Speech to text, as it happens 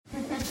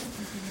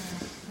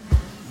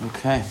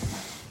Okay.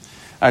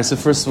 All right, so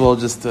first of all,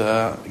 just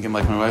again,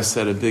 like my wife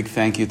said, a big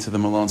thank you to the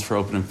Malones for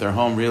opening up their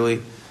home,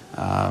 really.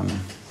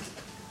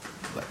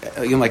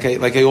 Again, like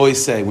I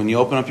always say, when you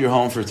open up your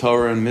home for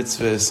Torah and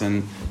mitzvahs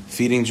and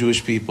feeding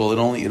Jewish people,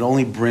 it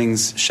only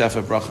brings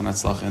Shefa, Bracha, and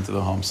Hatzlacha into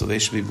the home. So they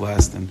should be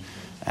blessed. And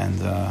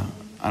I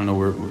don't know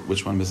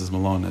which one Mrs.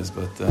 Malone is,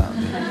 but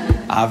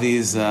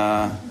Avi's,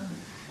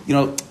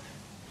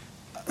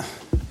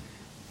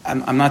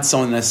 I'm not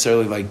someone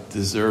necessarily like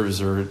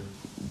deserves or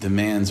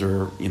demands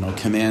or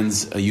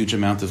commands a huge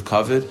amount of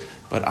kavod,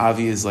 but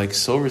Avi is like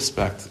he's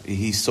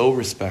so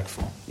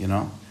respectful,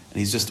 and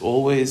he's just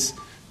always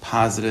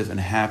positive and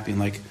happy and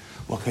like,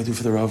 what can I do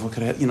for the Rav? What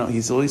could I?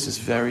 He's always just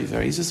very,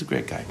 very. He's just a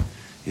great guy.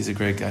 He's a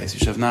great guy. So you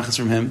should have nachas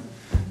from him,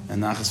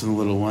 and nachas from the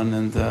little one,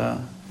 and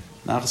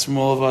nachas from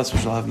all of us. We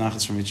shall have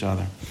nachas from each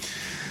other.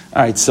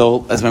 All right.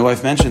 So as my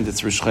wife mentioned,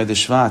 it's Rosh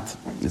Chodesh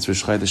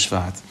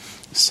Shvat.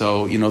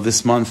 So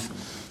this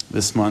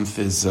month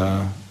is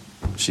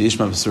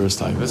Sheishma B'suras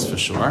Taivas for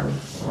sure,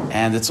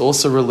 and it's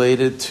also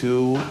related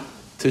to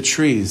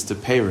trees, to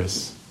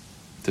Paris.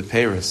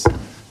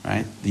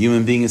 Right? The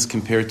human being is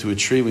compared to a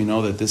tree. We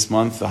know that this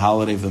month, the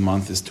holiday of the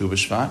month is Tu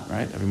B'Shvat,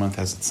 right? Every month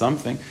has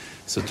something.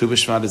 So Tu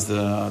B'Shvat is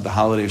the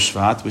holiday of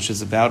Shvat, which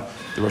is about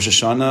the Rosh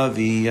Hashanah,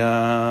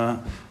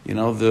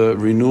 the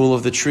renewal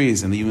of the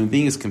trees. And the human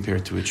being is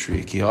compared to a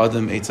tree. Ki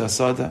Adam Eitz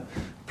Asada,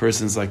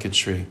 person's like a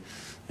tree.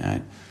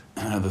 Right?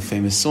 The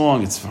famous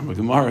song, it's from a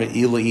Gemara,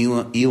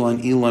 Ilan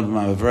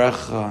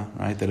B'Ma'avrecha,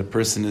 right? That a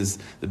person is,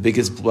 the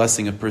biggest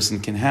blessing a person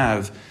can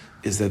have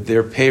is that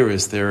their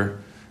Paris, their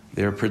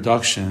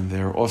production,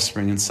 their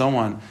offspring, and so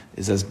on,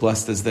 is as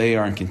blessed as they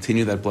are and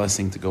continue that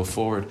blessing to go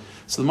forward.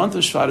 So the month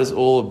of Shvat is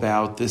all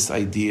about this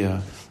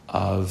idea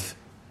of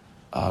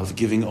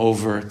giving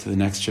over to the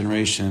next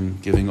generation,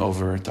 giving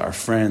over to our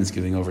friends,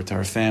 giving over to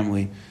our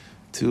family,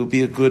 to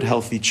be a good,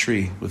 healthy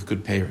tree with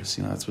good payers.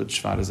 That's what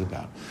Shvat is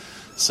about.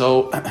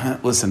 So,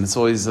 listen, it's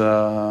always,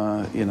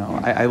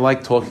 I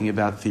like talking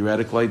about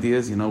theoretical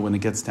ideas, when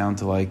it gets down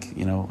to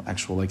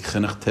actual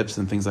chinuch tips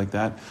and things like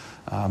that.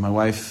 My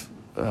wife,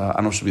 I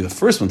don't know if she'll be the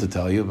first one to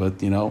tell you,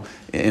 but,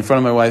 in front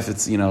of my wife,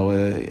 it's,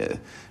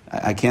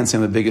 I can't say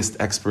I'm the biggest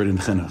expert in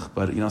chinuch,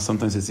 but,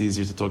 sometimes it's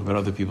easier to talk about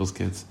other people's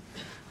kids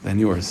than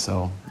yours.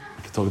 So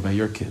I can talk about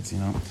your kids,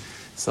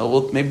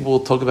 So maybe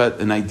we'll talk about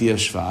an idea of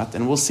Shvat,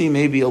 and we'll see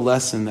maybe a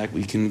lesson that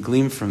we can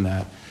glean from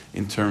that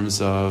in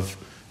terms of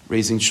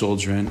raising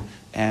children.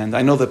 And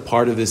I know that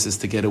part of this is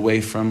to get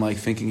away from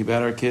thinking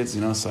about our kids,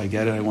 so I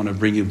get it. I want to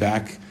bring you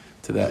back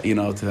to that,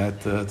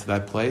 to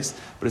that place.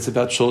 But it's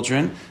about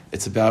children.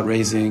 It's about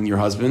raising your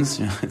husbands.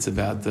 It's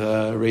about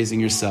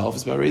raising yourself.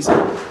 It's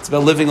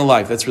about living a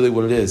life. That's really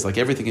what it is. Like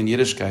everything in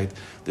Yiddishkeit,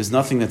 there's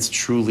nothing that's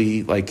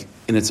truly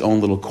in its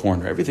own little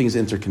corner. Everything is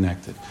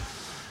interconnected.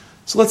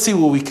 So let's see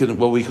what we can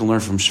learn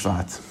from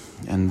Shvat,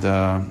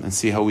 and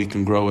see how we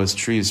can grow as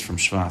trees from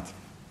Shvat.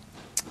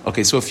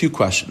 Okay, so a few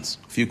questions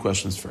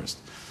first.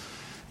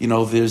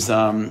 There's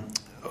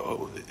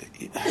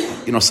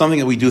something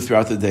that we do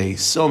throughout the day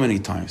so many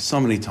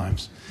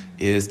times,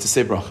 is to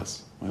say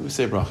brachas. Right? We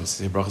say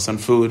brachas on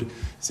food,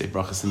 say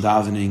brachas in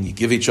davening, you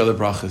give each other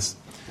brachas.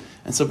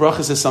 And so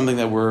brachas is something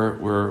that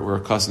we're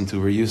accustomed to,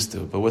 we're used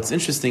to. But what's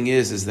interesting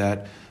is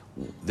that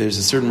there's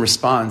a certain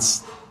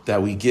response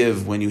that we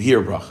give when you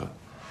hear bracha.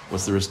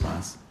 What's the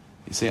response?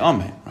 You say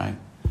amen, right?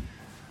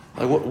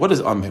 What is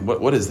amen?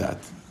 What is that?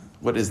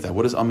 What is that?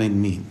 What does amen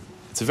mean?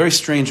 It's a very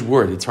strange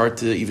word. It's hard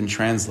to even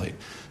translate.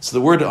 So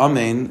the word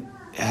amen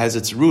has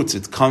its roots.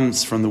 It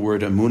comes from the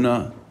word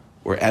amuna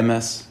or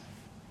emes.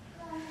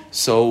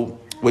 So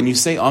when you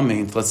say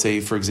amen, let's say,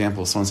 for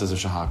example, someone says a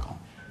shahakal,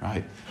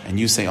 right? And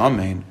you say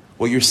amen,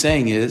 what you're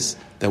saying is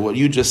that what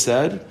you just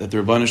said, that the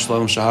Rebbeinu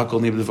Shalom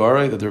shahakal nib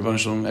devarei, that the Rebbeinu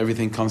Shalom,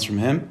 everything comes from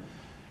him,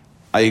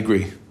 I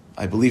agree.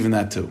 I believe in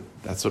that too.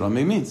 That's what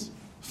amen means.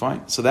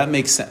 Fine. So that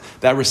makes sense.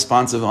 That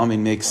response of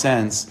amen makes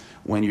sense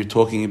when you're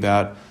talking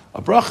about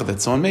a bracha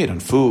that someone made on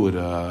food,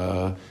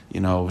 whatever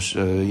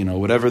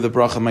the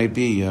bracha might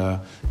be,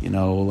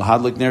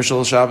 lahadlik ner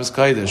shel Shabbos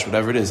Kodesh,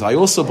 whatever it is. I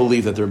also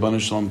believe that the Rebbeinu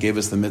Shalom gave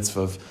us the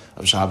mitzvah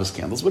of Shabbos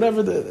candles.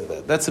 Whatever,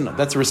 that's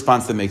a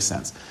response that makes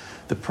sense.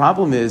 The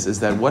problem is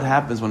that what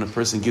happens when a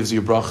person gives you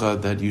a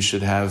bracha that you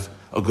should have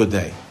a good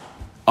day?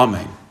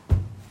 Amen.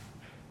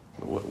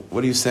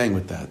 What are you saying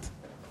with that?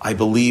 I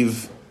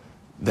believe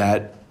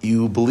that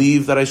you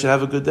believe that I should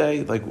have a good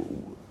day?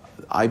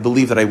 I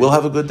believe that I will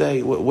have a good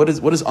day. What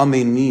does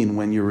amen mean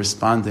when you're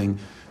responding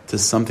to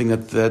something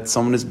that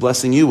someone is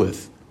blessing you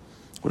with?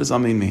 What does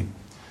amen mean?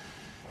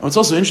 And what's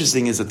also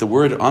interesting is that the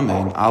word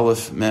amen,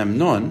 aleph mem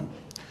nun,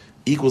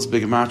 equals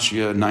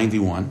gematria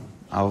 91.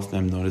 Aleph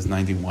mem nun is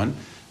 91,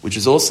 which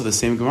is also the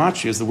same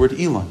gematria as the word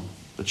ilan,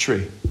 the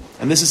tree.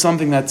 And this is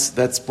something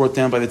that's brought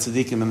down by the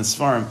tzaddikim and the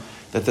svarim,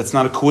 that's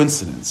not a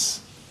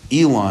coincidence.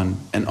 Ilan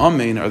and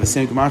amen are the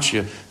same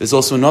gematria. There's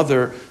also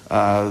another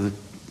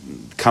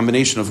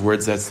combination of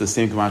words that's the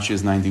same gematria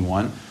as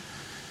 91,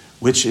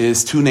 which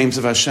is two names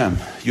of Hashem,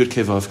 Yud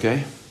Kei Vav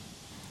Kei,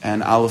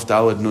 and Aleph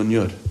Daled Nun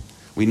Yud.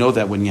 We know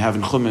that when you have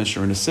in Chumash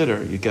or in a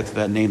Siddur, you get to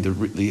that name,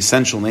 the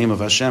essential name of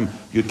Hashem,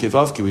 Yud Kei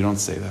Vav Kei, we don't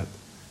say that,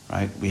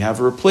 right? We have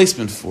a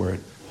replacement for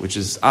it, which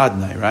is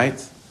Adnai,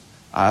 right?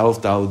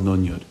 Aleph Daled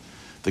Nun Yud.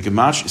 The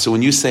Gematria, so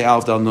when you say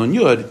Aleph Daled Nun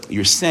Yud,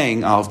 you're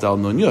saying Aleph Daled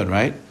Nun Yud,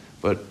 right?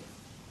 But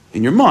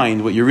in your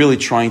mind, what you're really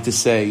trying to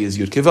say is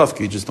Yud Kei Vav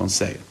Kei, you just don't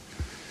say it.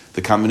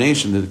 The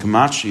combination, the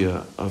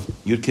Gematria of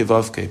Yud Kei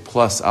Vav Kei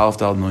plus Aleph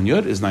Daled Nun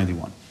Yud is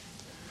 91.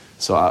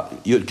 So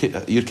Yud Kei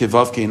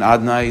Vav Kei in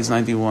Adnai is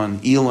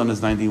 91, Elon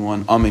is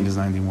 91, Amin is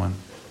 91.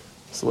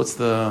 So what's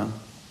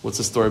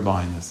the story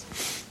behind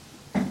this?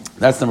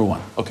 That's number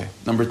one. Okay,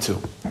 number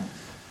two.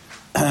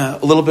 A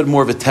little bit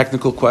more of a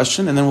technical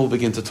question, and then we'll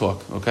begin to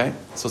talk, okay?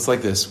 So it's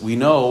like this. We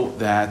know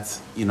that,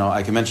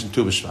 I can mention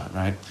Tu B'Shvat,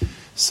 right?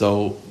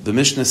 So the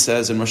Mishnah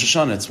says in Rosh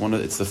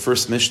Hashanah, it's the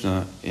first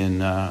Mishnah in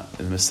the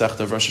Masechta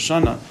of Rosh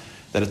Hashanah,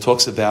 that it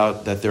talks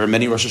about that there are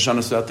many Rosh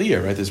Hashanahs throughout the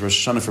year, right? There's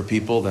Rosh Hashanah for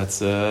people,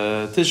 that's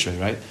Tishrei,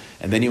 right?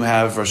 And then you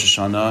have Rosh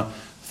Hashanah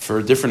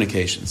for different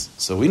occasions.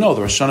 So we know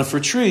the Rosh Hashanah for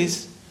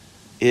trees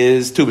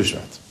is Tu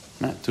B'Shvat,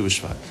 right? Tu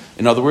B'Shvat.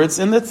 In other words,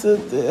 and it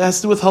has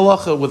to do with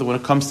halacha, when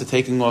it comes to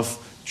taking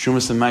off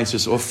Shumas and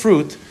Maisers or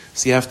fruit,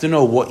 so you have to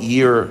know what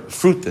year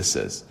fruit this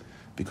is.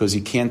 Because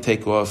you can't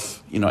take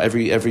off,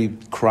 every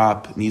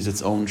crop needs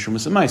its own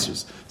Shumas and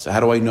Maisers. So how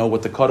do I know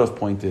what the cutoff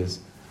point is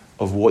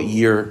of what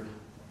year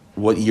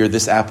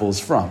this apple is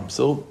from?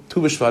 So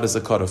Tu B'Shvat is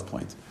the cutoff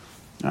point.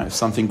 Right, if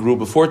something grew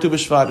before Tu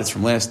B'Shvat, it's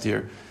from last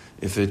year.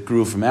 If it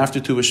grew from after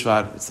Tu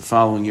B'Shvat, it's the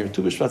following year.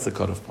 Tu B'Shvat is the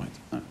cutoff point.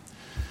 Right.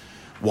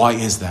 Why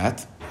is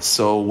that?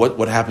 So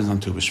what happens on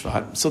Tu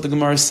B'Shvat? So the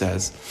Gemara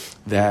says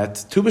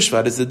that Tu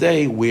B'Shvat is the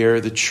day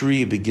where the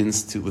tree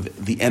begins to,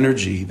 with the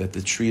energy that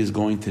the tree is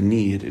going to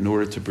need in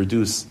order to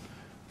produce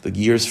the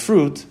year's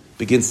fruit,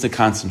 begins to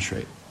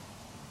concentrate.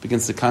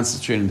 Begins to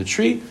concentrate in the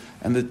tree,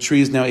 and the tree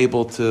is now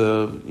able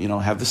to,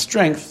 have the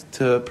strength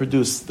to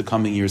produce the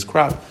coming year's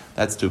crop.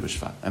 That's Tu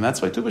B'Shvat. And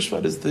that's why Tu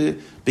B'Shvat is the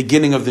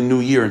beginning of the new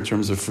year in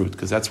terms of fruit,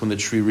 because that's when the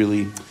tree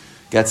really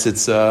gets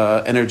its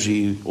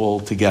energy all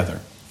together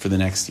for the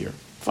next year.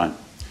 Fine.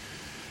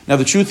 Now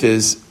the truth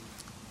is,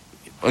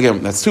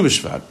 again, that's Tu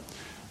B'Shvat.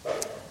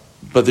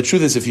 But the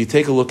truth is, if you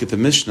take a look at the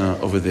Mishnah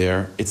over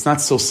there, it's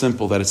not so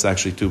simple that it's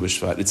actually Tu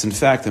B'Shvat. It's in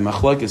fact a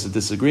machlokes, a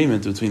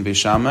disagreement between Beis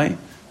Shammai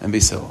and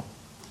Beis Hillel.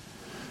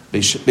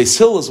 Beis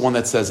Hillel is one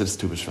that says it's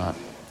Tu B'Shvat.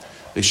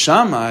 Beis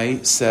Shammai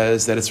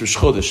says that it's Rosh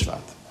Chodesh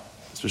Shvat.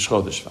 It's Rosh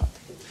Chodesh Shvat.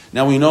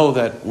 Now we know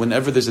that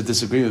whenever there's a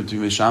disagreement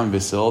between Beis Shammai and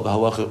Beis Hillel, the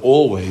halacha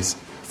always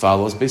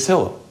follows Beis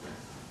Hillel.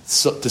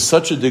 So, to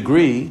such a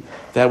degree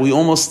that we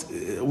almost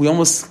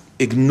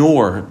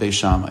ignore Beis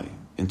Shammai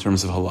in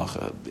terms of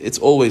halacha. It's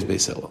always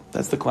Beis Hillel.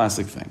 That's the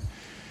classic thing.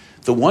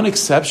 The one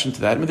exception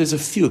to that, there's a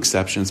few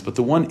exceptions, but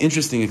the one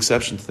interesting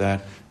exception to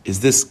that is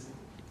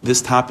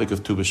this topic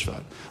of Tu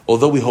B'Shvat.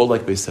 Although we hold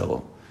like Beis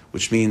Hillel,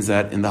 which means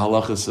that in the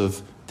halachas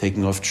of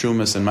taking off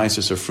trumas and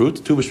maisers or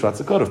fruit, Tu B'Shvat's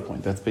a cutoff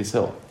point. That's Beis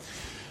Hillel.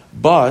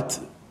 But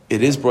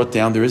it is brought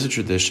down, there is a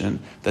tradition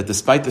that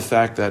despite the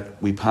fact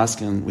that we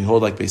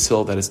hold like Beis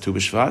Hillel that it's Tu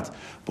B'Shvat,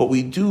 but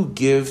we do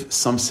give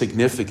some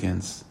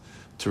significance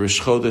to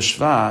Rosh Chodesh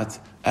Shvat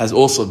as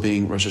also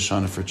being Rosh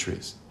Hashanah for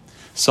trees.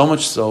 So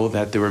much so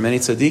that there were many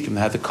tzaddikim that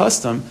had the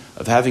custom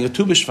of having a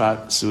Tu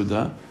B'Shvat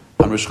Suda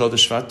on Rosh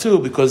Chodesh Shvat too,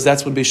 because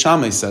that's what Beis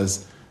Shammai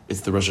says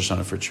it's the Rosh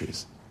Hashanah for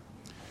trees.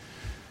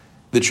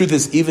 The truth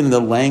is, even in the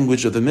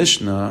language of the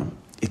Mishnah,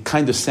 it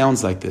kind of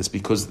sounds like this,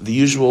 because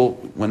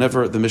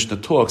whenever the Mishnah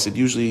talks, it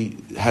usually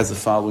has the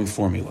following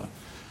formula.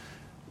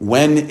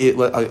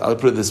 I'll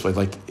put it this way,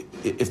 like,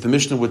 if the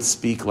Mishnah would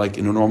speak like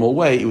in a normal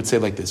way, it would say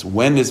like this: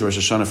 when is Rosh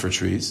Hashanah for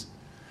trees?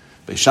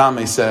 Beis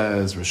Shammai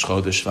says Rosh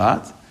Chodesh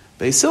Shvat.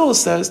 Beis Hillel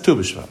says Tu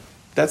B'Shvat.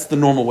 That's the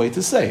normal way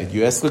to say it.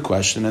 You ask the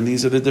question, and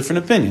these are the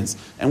different opinions.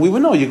 And we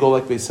would know you go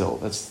like Beis Hillel.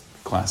 That's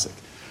classic.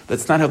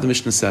 That's not how the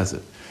Mishnah says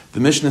it.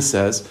 The Mishnah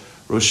says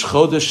Rosh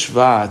Chodesh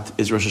Shvat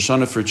is Rosh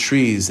Hashanah for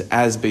trees,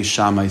 as Beis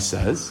Shammai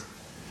says.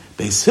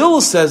 Beis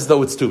Hillel says,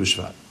 though, it's Tu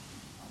B'Shvat.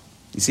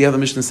 You see how the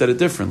Mishnah said it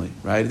differently,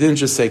 right? It didn't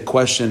just say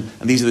question,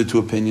 and these are the two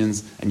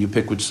opinions, and you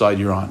pick which side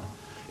you're on.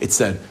 It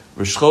said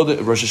Rosh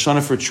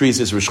Hashanah for trees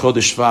is Rosh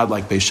Chodesh Shvat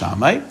like Beis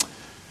Shammai.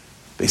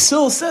 Beis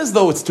Hillel says,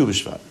 though, it's Tu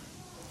B'Shvat,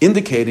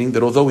 indicating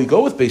that although we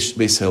go with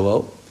Beis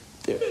Hillel,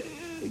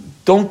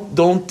 don't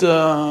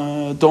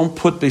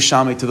put Beis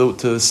Shammai to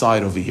the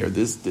side over here.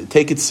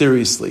 Take it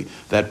seriously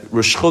that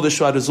Rosh Chodesh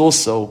Shvat is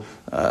also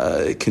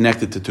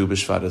connected to Tu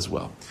B'Shvat as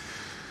well.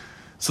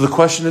 So the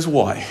question is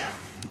why?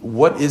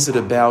 What is it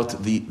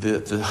about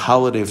the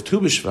holiday of Tu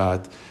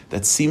B'Shvat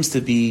that seems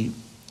to be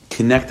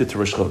connected to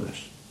Rosh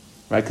Chodesh?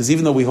 Right? Because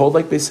even though we hold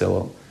like Beis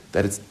Hillel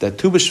that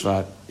Tu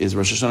B'Shvat is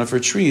Rosh Hashanah for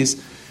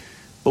trees,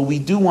 but we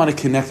do want to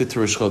connect it to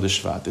Rosh Chodesh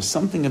Shvat. There's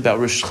something about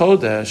Rosh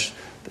Chodesh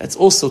that's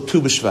also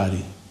Tu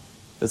B'Shvati.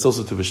 That's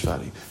also Tu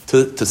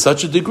B'Shvati. To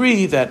such a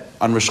degree that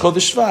on Rosh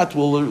Chodesh Shvat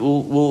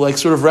we'll like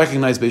sort of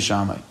recognize Beis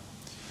Shammai.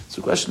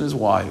 So the question is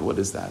why? What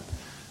is that?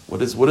 What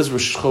does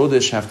Rosh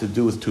Chodesh have to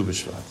do with Tu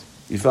B'Shvat?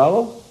 You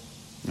follow?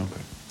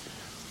 Okay.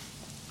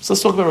 So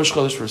let's talk about Rosh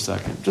Chodesh for a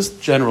second. Just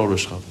general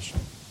Rosh Chodesh.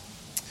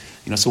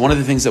 So one of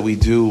the things that we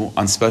do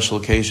on special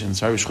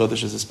occasions, Rosh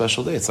Chodesh is a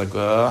special day. It's like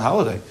a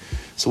holiday.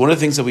 So one of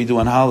the things that we do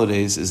on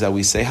holidays is that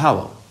we say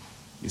Hallel.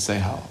 You say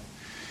Hallel.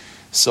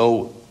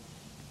 So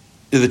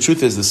the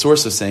truth is, the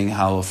source of saying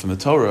Hallel from the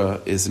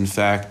Torah is, in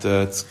fact,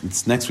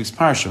 it's next week's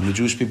parsha, when the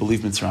Jewish people leave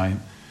Mitzrayim.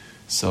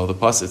 So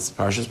it's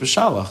Parshas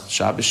B'Shalach,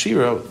 Shah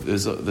B'Shira,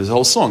 there's a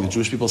whole song. The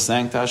Jewish people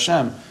sang to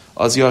Hashem,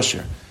 Az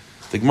Yashir.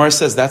 The Gemara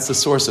says that's the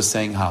source of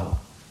saying Hallel.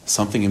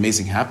 Something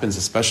amazing happens,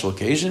 a special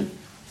occasion,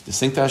 to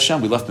sing to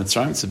Hashem. We left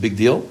Mitzrayim, it's a big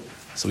deal.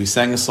 So we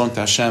sang a song to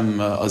Hashem,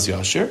 Az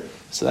Yashir.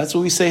 So that's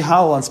what we say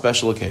Hallel on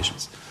special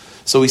occasions.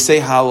 So we say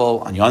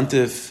Hallel on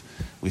Yontif,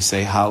 we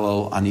say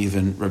Hallel on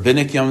even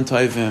Rabbinic Yom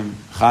Tovim,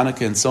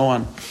 Chanukah, and so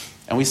on.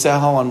 And we say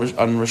Hallel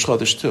on Rosh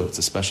Chodesh too. It's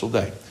a special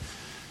day.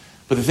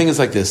 But the thing is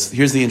like this.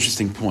 Here's the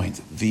interesting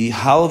point. The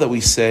Hallel that we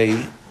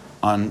say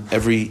on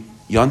every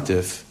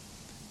Yontif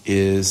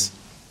is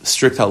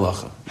strict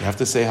halacha. You have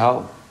to say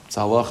Hallel. It's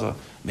halacha.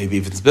 Maybe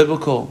if it's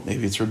biblical,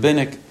 maybe it's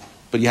rabbinic,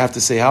 but you have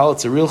to say Hallel.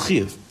 It's a real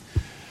chiyuv.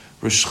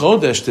 Rosh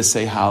Chodesh to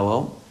say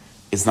Hallel,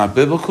 it's not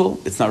biblical,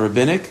 it's not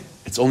rabbinic,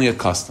 it's only a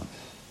custom.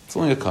 It's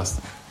only a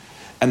custom.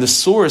 And the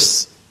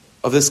source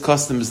of this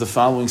custom is the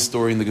following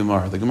story in the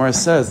Gemara. The Gemara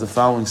says the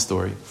following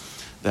story,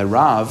 that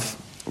Rav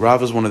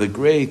is one of the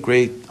great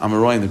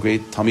Amoraim, the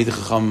great Talmidei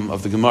Chacham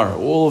of the Gemara.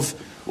 All of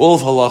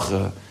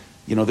halacha,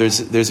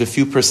 there's a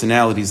few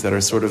personalities that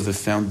are sort of the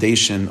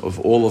foundation of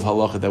all of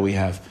halacha that we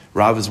have.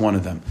 Rav is one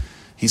of them.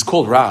 He's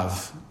called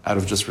Rav out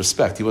of just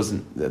respect.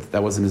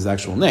 That wasn't his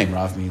actual name.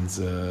 Rav means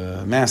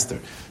master.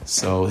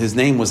 So his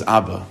name was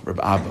Abba, Reb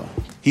Abba.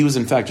 He was,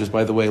 in fact, just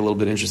by the way, a little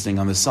bit interesting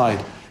on this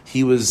side.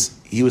 He was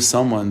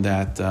someone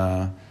that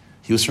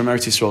he was from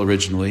Eretz Yisrael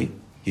originally.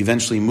 He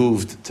eventually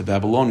moved to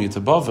Babylonia,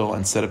 to Bavel,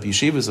 and set up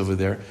yeshivas over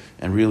there.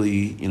 And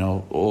really,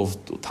 all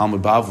of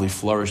Talmud Bavli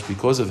flourished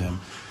because of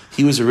him.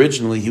 He was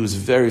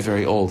very,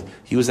 very old.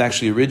 He was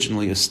actually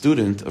originally a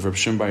student of Reb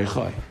Shimon Bar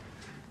Yochai.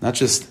 Not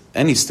just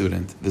any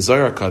student. The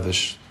Zohar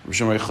Kaddish, Reb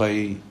Shimon Bar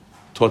Yochai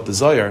taught the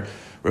Zohar.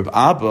 Reb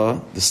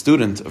Abba, the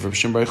student of Reb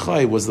Shimon Bar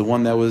Yochai, was the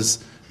one that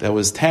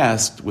was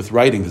tasked with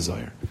writing the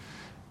Zohar.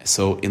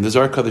 So in the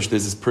Zohar Kaddish,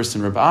 there's this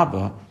person, Reb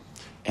Abba,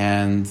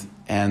 and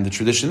the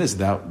tradition is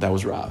that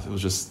was Rav. It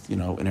was just, in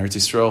Eretz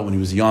Yisrael, when he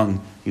was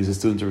young, he was a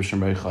student of Reb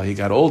Shimon Bar Yochai. He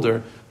got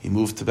older, he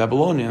moved to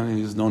Babylonia, and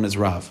he was known as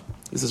Rav.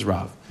 This is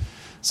Rav.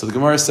 So the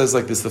Gemara says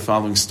like this, the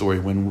following story.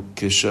 When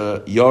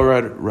Kisha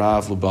Yorad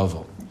Rav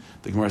LeBavel,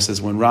 the Gemara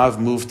says when Rav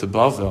moved to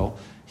Bavel,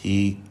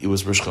 it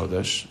was Rosh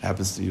Chodesh,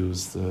 happens to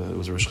use it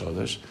was Rosh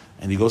Chodesh,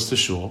 and he goes to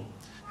shul,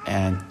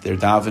 and they're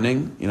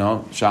davening,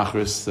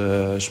 Shachris,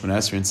 Shemona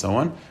Esrei, and so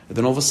on. And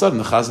then all of a sudden,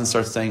 the Chazan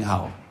starts saying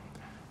Hallel,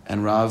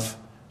 and Rav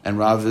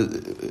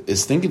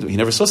is thinking, he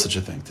never saw such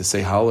a thing to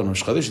say Hallel in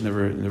Rosh Chodesh. He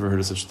never heard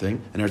of such a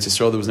thing. In Eretz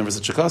Yisrael, there was never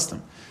such a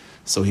custom.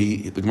 So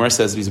the Gemara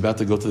says that he's about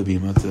to go to the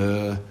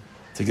bima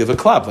to give a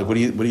clap, like what are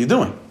you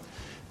doing?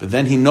 But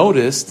then he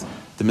noticed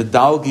the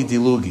medalgi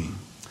dilugi,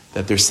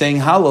 that they're saying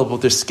Hallel,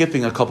 but they're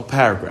skipping a couple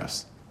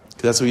paragraphs.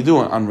 Because that's what you do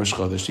on Rosh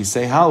Chodesh. You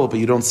say Hallel, but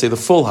you don't say the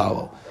full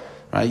Hallel,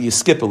 right? You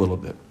skip a little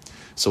bit.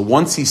 So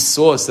once he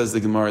saw, says the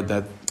Gemara,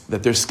 that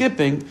they're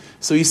skipping,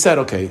 so he said,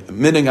 okay,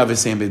 mining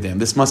avesem bedem.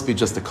 This must be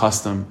just a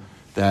custom.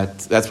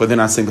 That's why they're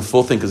not saying the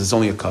full thing, because it's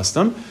only a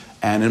custom,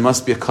 and it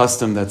must be a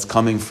custom that's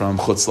coming from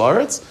Chutz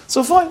La'aretz.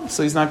 So fine.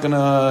 So he's not going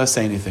to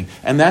say anything,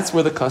 and that's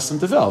where the custom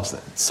develops.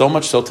 So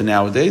much so to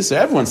nowadays, so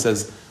everyone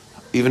says,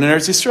 even in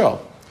Eretz Yisrael.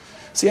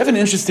 So you have an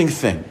interesting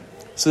thing.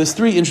 So there's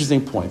three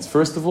interesting points.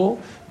 First of all,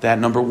 that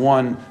number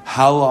one,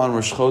 Hallel on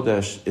Rosh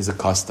Chodesh is a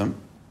custom.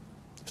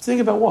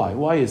 Think about why.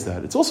 Why is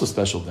that? It's also a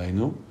special day,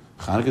 no?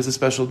 Chanukah is a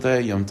special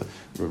day.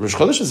 Rosh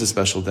Chodesh is a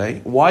special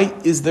day. Why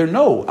is there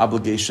no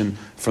obligation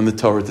from the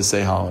Torah to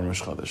say Hallel on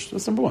Rosh Chodesh?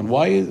 That's number one.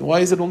 Why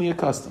is it only a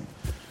custom?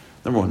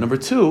 Number one. Number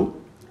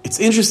two, it's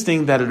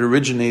interesting that it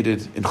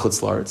originated in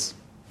Chutz La'aretz.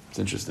 It's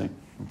interesting.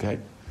 Okay.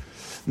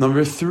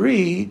 Number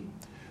three,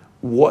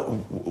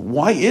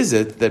 why is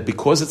it that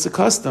because it's a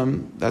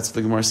custom, that's what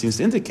the Gemara seems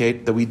to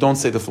indicate, that we don't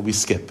say the full, we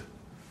skip?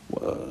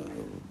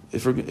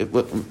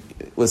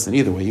 Listen,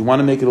 either way, you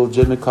want to make it a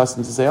legitimate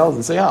custom to say Hallel,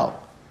 then say Hallel.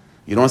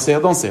 You don't say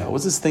Hallel, don't say Hallel.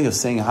 What's this thing of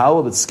saying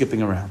Hallel but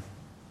skipping around?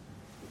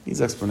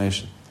 Needs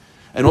explanation.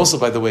 And also,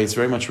 by the way, it's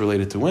very much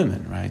related to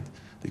women, right?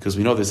 Because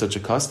we know there's such a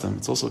custom.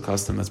 It's also a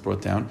custom that's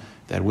brought down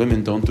that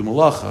women don't do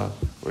malacha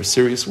or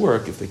serious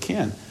work, if they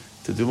can,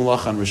 to do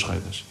malacha on Rosh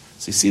Chodesh.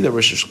 So you see that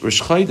Rosh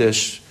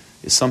Chodesh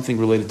is something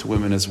related to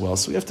women as well.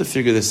 So we have to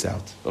figure this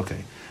out.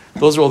 Okay.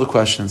 Those are all the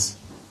questions.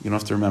 You don't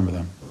have to remember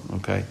them.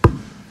 Okay?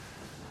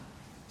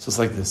 So it's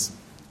like this.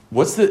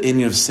 What's the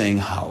inyan of saying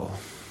Hallel?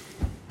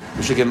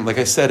 Which again, like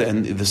I said,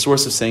 and the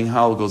source of saying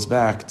Hallel goes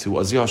back to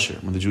Az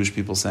Yashir, when the Jewish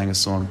people sang a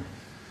song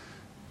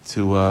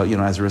to,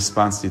 as a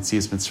response to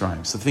Yetzias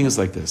Mitzrayim. So the thing is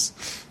like this.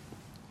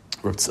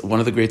 One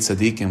of the great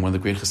tzaddikim, one of the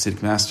great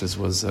Hasidic masters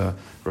was Rav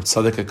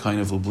Tzadok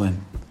HaKohen of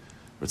Lublin.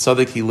 Rav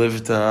Tzadok, he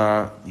lived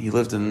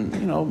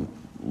in,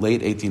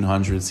 late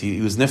 1800s. He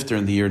was nifter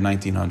in the year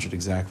 1900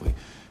 exactly.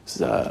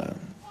 He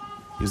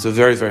was a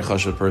very, very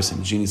chashuv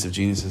person, genius of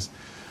geniuses.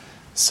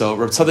 So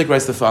Rav Tzadok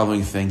writes the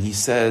following thing. He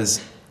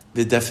says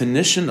the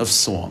definition of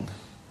song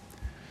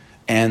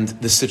and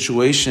the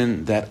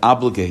situation that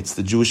obligates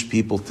the Jewish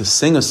people to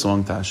sing a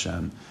song to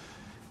Hashem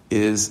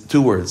is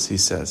two words, he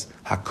says,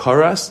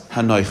 Hakaras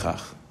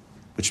Hanoichach,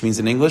 which means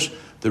in English,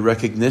 the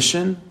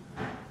recognition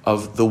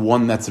of the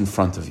one that's in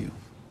front of you.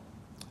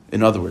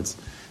 In other words,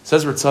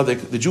 says Rav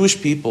Tzadok, the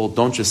Jewish people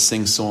don't just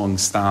sing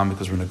songs stam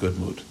because we're in a good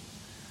mood.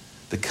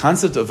 The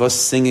concept of us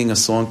singing a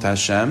song to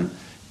Hashem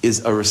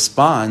is a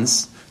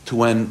response to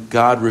when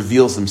God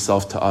reveals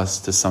himself to us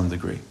to some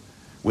degree.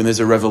 When there's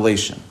a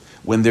revelation,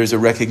 when there's a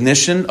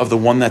recognition of the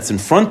one that's in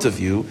front of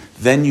you,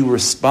 then you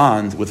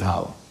respond with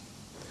Hallel.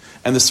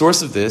 And the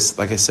source of this,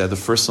 like I said, the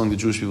first song the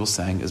Jewish people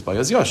sang is by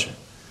Oz Yosher.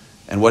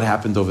 And what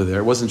happened over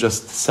there wasn't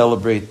just to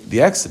celebrate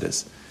the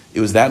Exodus.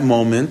 It was that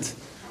moment,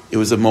 it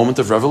was a moment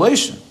of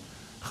revelation.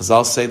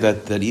 Chazal say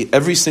that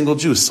every single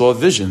Jew saw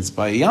visions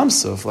by Yam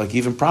Suf like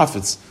even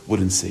prophets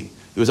wouldn't see.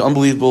 It was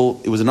unbelievable.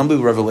 It was an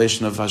unbelievable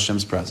revelation of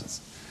Hashem's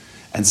presence.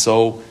 And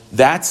so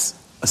that's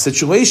a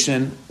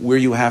situation where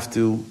you have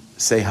to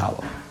say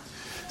Hallel.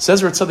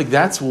 Says Rav Tzadok,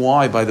 that's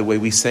why, by the way,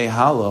 we say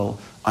Hallel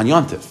on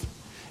Yontif.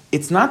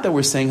 It's not that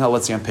we're saying Hallel,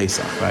 let's say, on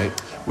Pesach, right?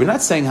 We're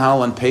not saying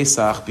Hallel on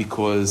Pesach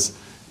because,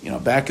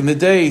 back in the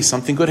day,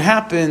 something good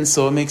happened,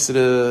 so it makes it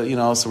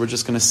so we're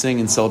just going to sing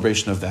in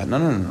celebration of that.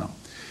 No.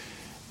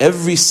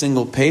 Every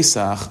single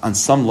Pesach, on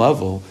some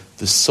level,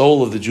 the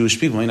soul of the Jewish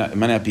people, it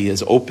might not be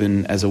as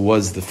open as it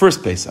was the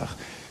first Pesach,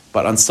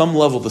 but on some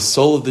level, the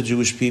soul of the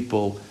Jewish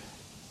people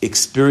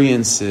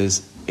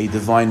experiences a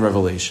divine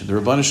revelation. The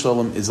Rabbanu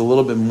Shalom is a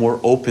little bit more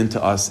open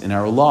to us in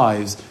our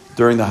lives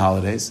during the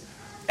holidays,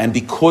 and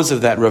because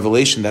of that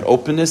revelation, that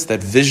openness,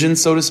 that vision,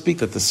 so to speak,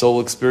 that the soul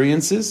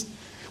experiences,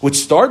 which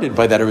started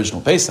by that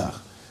original Pesach,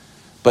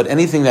 but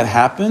anything that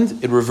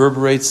happened, it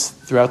reverberates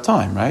throughout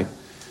time, right?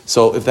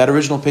 So if that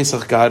original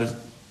Pesach God,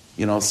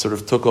 sort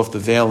of took off the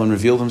veil and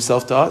revealed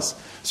himself to us,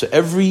 so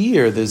every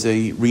year there's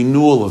a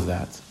renewal of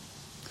that.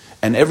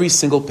 And every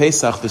single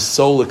Pesach, the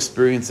soul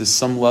experiences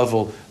some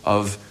level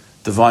of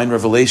divine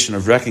revelation,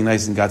 of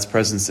recognizing God's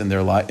presence in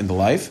the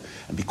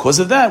life. And because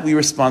of that, we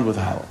respond with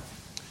Hallel.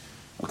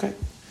 Okay?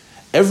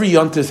 Every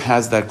Yontif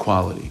has that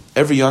quality.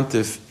 Every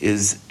Yontif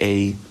is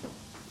a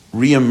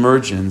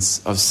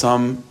reemergence of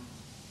some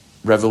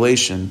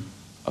revelation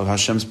of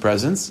Hashem's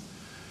presence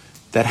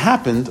that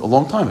happened a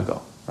long time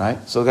ago, right?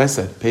 So like I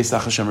said,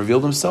 Pesach Hashem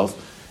revealed himself,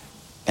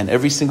 and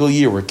every single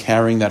year we're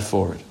carrying that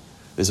forward.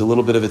 There's a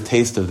little bit of a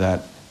taste of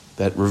that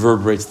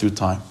reverberates through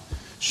time.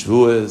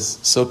 Shavuos,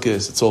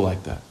 Sukkot, it's all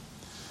like that.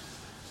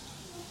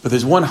 But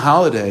there's one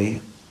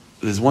holiday,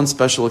 there's one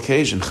special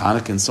occasion,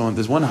 Chanukah and so on,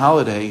 there's one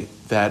holiday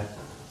that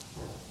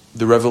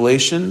the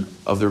revelation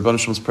of the Rebbeinu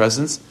Shalom's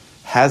presence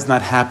has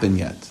not happened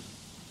yet.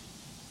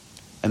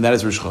 And that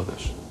is Rosh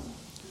Chodesh.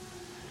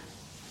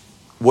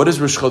 What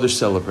is Rosh Chodesh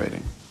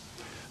celebrating?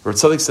 Rav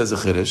Tzadok says a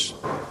Chiddush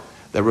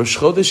that Rosh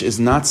Chodesh is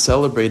not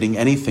celebrating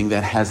anything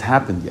that has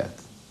happened yet.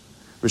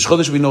 Rosh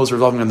Chodesh we know is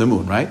revolving on the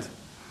moon, right?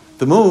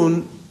 The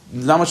moon,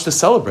 not much to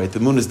celebrate. The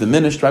moon is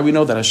diminished, right? We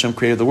know that Hashem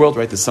created the world,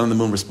 right? The sun and the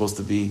moon were supposed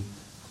to be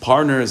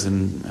partners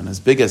and as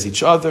big as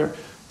each other,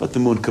 but the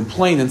moon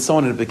complained and so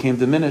on, and it became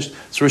diminished.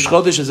 So Rosh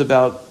Chodesh is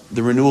about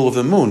the renewal of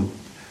the moon.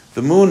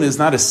 The moon is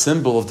not a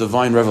symbol of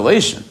divine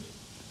revelation.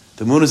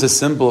 The moon is a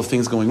symbol of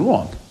things going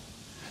wrong.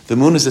 The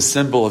moon is a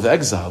symbol of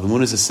exile. The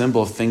moon is a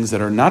symbol of things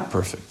that are not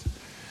perfect.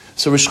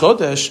 So Rosh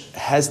Chodesh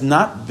has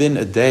not been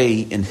a day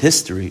in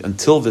history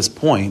until this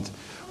point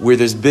where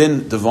there's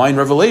been divine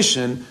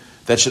revelation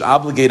that should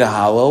obligate a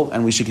Hallel,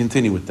 and we should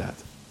continue with that.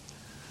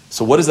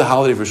 So what is the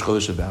holiday of Rosh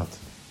Chodesh about?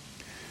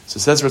 So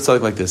it says Rav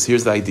Tzadok like this.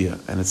 Here's the idea,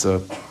 and it's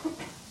a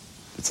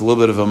little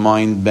bit of a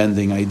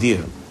mind-bending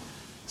idea. It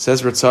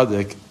says Rav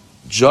Tzadok,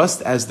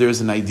 just as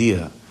there's an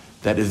idea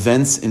that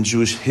events in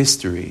Jewish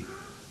history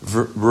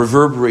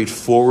reverberate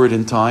forward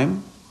in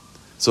time.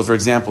 So, for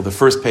example, the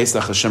first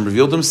Pesach, Hashem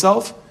revealed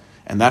himself,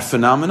 and that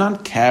phenomenon,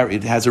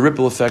 it has a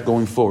ripple effect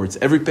going forwards.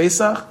 Every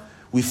Pesach,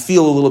 we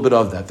feel a little bit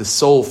of that. The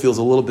soul feels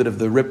a little bit of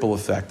the ripple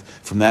effect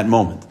from that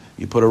moment.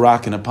 You put a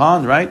rock in a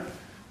pond, right?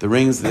 The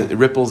rings, it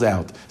ripples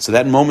out. So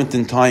that moment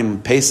in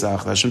time,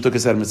 Pesach, Hashem took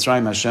us out of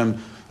Mitzrayim,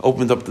 Hashem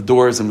opened up the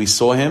doors and we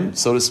saw him,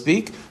 so to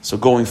speak. So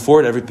going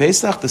forward, every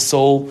Pesach, the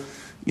soul,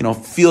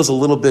 feels a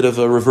little bit of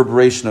a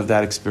reverberation of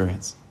that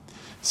experience.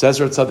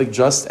 Says Rav Tzadok,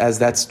 just as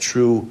that's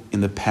true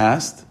in the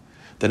past,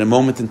 that a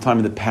moment in time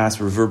in the past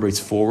reverberates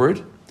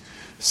forward,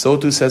 so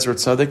too, says Rav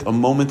Tzadok, a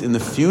moment in the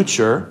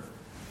future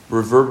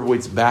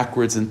reverberates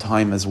backwards in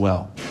time as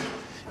well.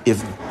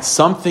 If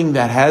something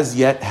that has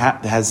yet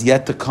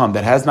to come,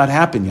 that has not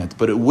happened yet,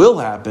 but it will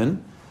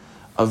happen,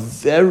 a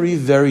very,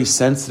 very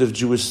sensitive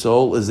Jewish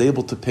soul is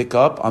able to pick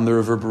up on the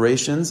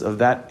reverberations of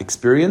that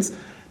experience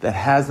that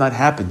has not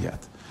happened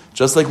yet.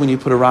 Just like when you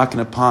put a rock in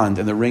a pond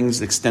and the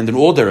rings extend in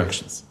all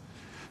directions.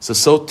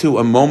 So too,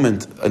 a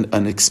moment,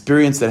 an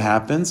experience that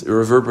happens, it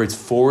reverberates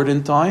forward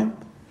in time,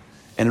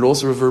 and it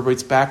also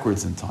reverberates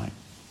backwards in time.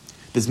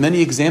 There's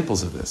many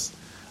examples of this.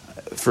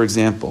 For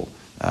example,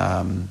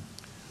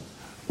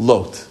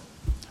 Lot.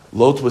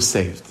 Lot was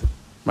saved.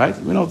 right?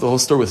 We know the whole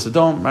story with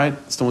Sodom, right?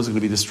 Sodom was going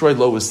to be destroyed,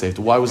 Lot was saved.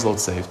 Why was Lot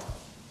saved?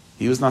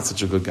 He was not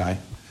such a good guy.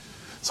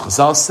 So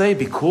Chazal say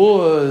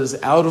because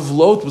out of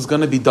Lot was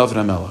going to be David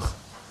HaMelech.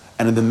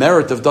 And in the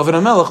merit of David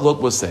HaMelech,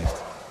 Lot was saved.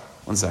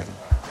 1 second.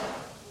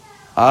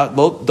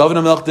 David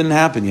HaMelech didn't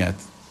happen yet.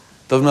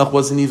 David HaMelech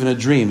wasn't even a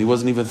dream. He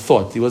wasn't even a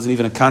thought. He wasn't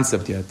even a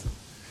concept yet.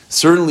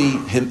 Certainly,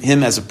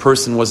 him as a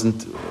person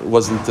wasn't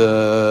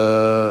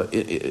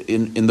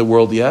in the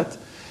world yet.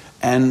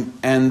 And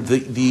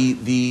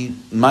the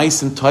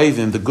mice and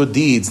toivim, the good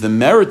deeds, the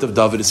merit of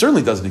David, it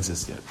certainly doesn't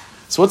exist yet.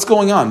 So what's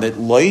going on? That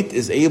light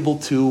is able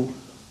to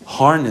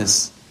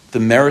harness the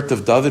merit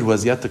of David who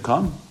has yet to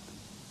come?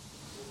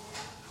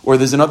 Or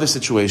there's another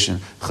situation.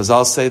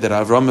 Chazal say that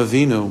Avram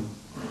Avinu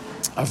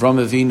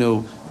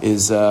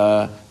is,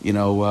 Avram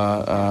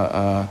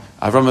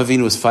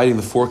Avinu is fighting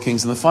the 4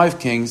 kings and the 5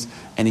 kings,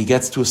 and he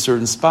gets to a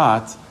certain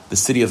spot, the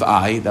city of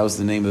Ai. That was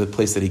the name of the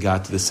place that he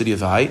got to, the city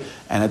of Ai.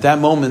 And at that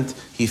moment,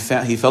 he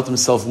felt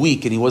himself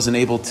weak, and he wasn't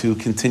able to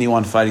continue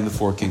on fighting the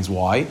 4 kings.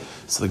 Why?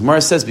 So the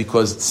Gemara says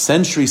because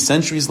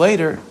centuries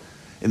later,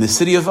 in the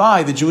city of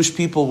Ai, the Jewish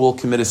people will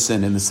commit a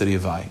sin in the city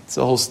of Ai. It's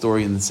a whole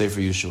story in the Sefer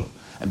Yeshua.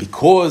 And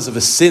because of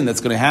a sin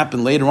that's going to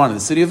happen later on in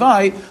the city of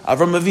Ai,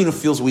 Avram Avinu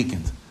feels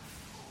weakened.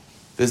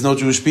 There's no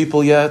Jewish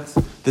people yet.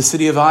 The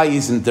city of Ai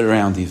isn't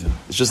around even.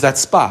 It's just that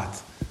spot.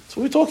 That's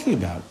what we're talking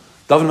about.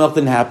 David HaMelech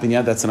didn't happen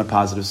yet. That's on a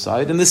positive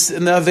side. And the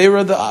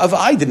Avera of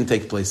Ai didn't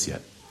take place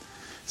yet.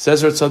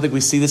 Says Rav Tzadok,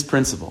 we see this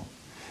principle.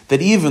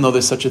 That even though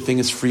there's such a thing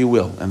as free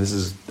will, and this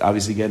is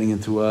obviously getting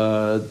into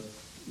a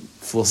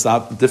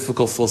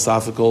difficult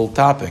philosophical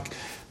topic,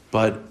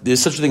 but there's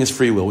such a thing as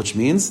free will, which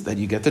means that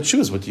you get to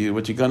choose what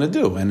you're going to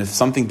do. And if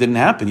something didn't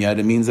happen yet,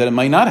 it means that it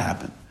might not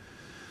happen.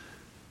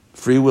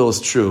 Free will is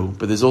true,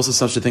 but there's also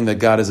such a thing that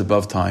God is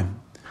above time.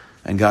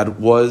 And God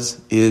was,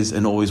 is,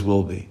 and always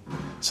will be.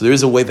 So there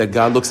is a way that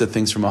God looks at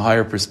things from a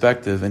higher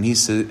perspective, and he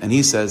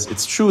says,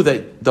 it's true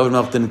that David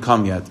HaMelech didn't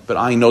come yet, but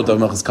I know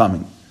David HaMelech is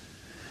coming.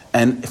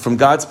 And from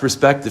God's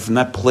perspective, from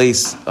that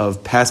place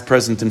of past,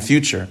 present, and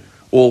future,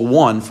 all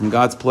one from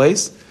God's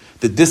place,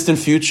 the distant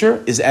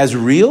future is as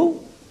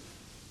real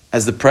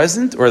as the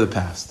present or the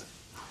past.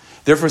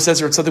 Therefore, it says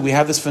here that we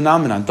have this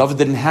phenomenon. David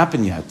didn't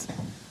happen yet,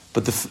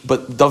 but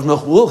David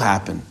HaMelech will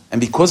happen.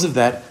 And because of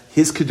that,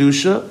 his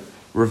Kedusha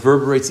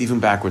reverberates even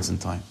backwards in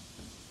time.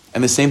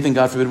 And the same thing,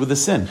 God forbid, with the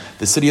sin.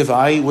 The city of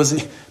Ai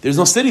there's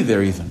no city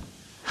there even.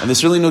 And there's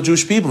certainly no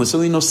Jewish people, there's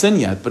certainly no sin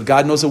yet, but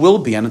God knows it will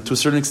be, and to a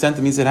certain extent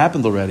it means it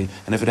happened already.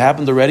 And if it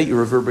happened already, it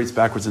reverberates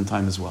backwards in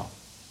time as well.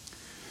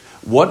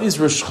 What is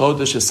Rosh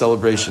Chodesh a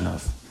celebration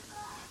of?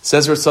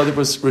 Says Rosh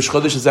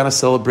Chodesh is not a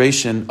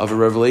celebration of a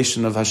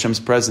revelation of Hashem's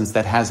presence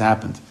that has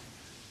happened.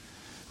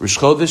 Rosh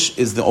Chodesh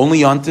is the only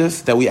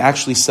yontif that we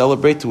actually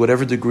celebrate to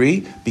whatever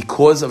degree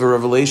because of a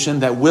revelation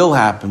that will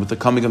happen with the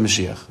coming of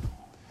Mashiach.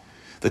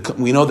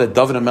 We know that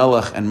David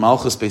HaMelech and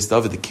Malchus Beis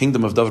David, the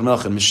kingdom of David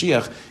HaMelech and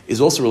Mashiach,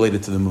 is also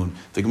related to the moon.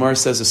 The Gemara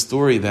says a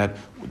story that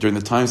during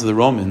the times of the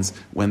Romans,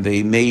 when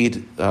they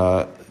made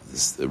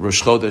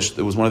Rosh Chodesh,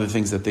 it was one of the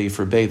things that they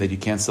forbade, that you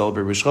can't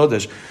celebrate Rosh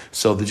Chodesh.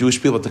 So the Jewish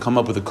people had to come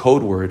up with a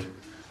code word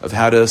of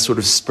how to sort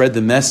of spread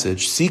the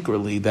message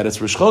secretly that it's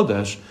Rosh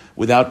Chodesh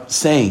without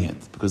saying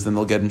it, because then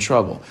they'll get in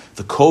trouble.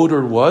 The code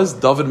word was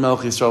David Melech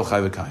Yisrael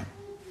Chai V'Kayim.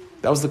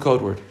 That was the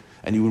code word.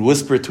 And you would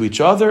whisper it to each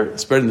other,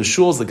 spread in the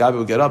shuls, the guy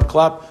would get up,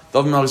 clap,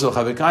 David Melech Yisrael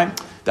Chai V'Kayim.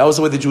 That was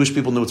the way the Jewish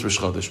people knew it's Rosh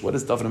Chodesh. What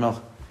is David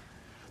Melech?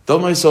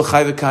 David Melech Yisrael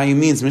Chai V'Kayim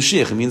means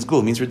Mashiach, it means Gul,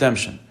 it means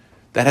redemption.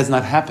 That has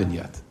not happened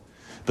yet.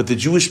 But the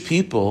Jewish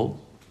people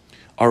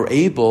are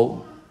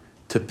able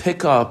to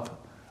pick up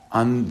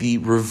on the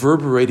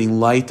reverberating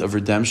light of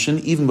redemption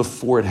even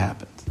before it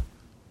happened.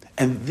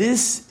 And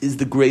this is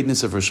the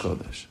greatness of Rosh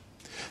Chodesh.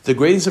 The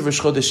greatness of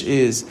Rosh Chodesh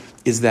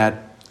is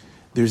that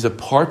there's a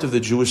part of the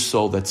Jewish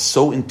soul that's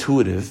so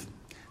intuitive,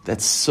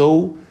 that's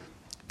so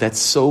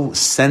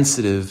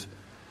sensitive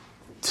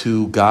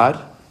to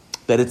God,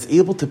 that it's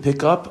able to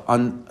pick up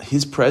on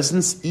His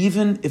presence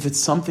even if it's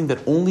something that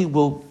only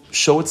will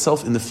show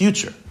itself in the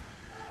future.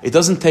 It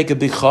doesn't take a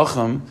big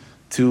chacham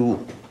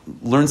to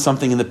learn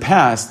something in the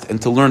past and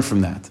to learn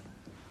from that,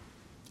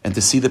 and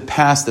to see the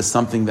past as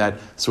something that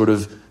sort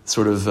of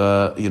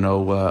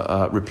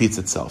repeats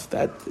itself.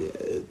 That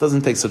it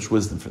doesn't take such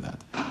wisdom for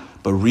that.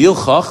 But real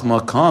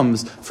chachma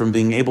comes from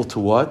being able to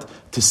what?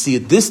 To see a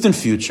distant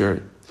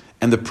future,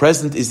 and the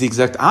present is the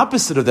exact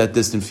opposite of that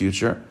distant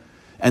future,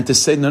 and to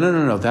say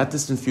no, that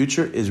distant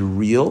future is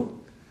real.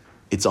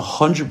 It's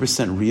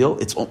 100% real.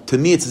 To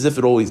me, it's as if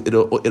it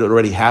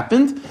already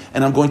happened,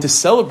 and I'm going to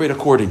celebrate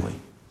accordingly.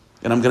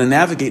 And I'm going to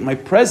navigate my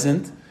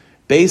present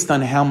based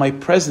on how my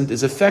present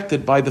is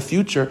affected by the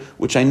future,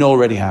 which I know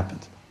already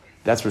happened.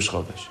 That's Rosh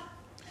Chodesh.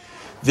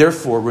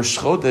 Therefore, Rosh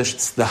Chodesh,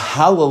 it's the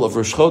Hallel of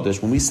Rosh Chodesh.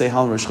 When we say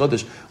Hallel Rosh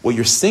Chodesh, what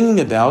you're singing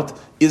about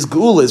is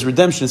Geula, is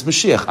redemption, is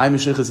Mashiach.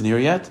 Mashiach isn't here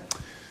yet.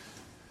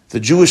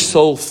 The Jewish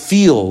soul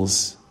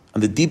feels,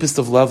 on the deepest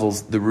of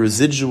levels, the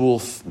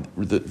residual,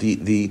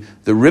 the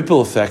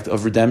ripple effect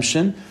of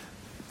redemption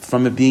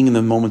from it being in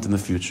the moment in the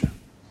future.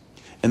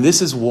 And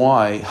this is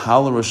why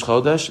Hal and Rosh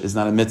Chodesh is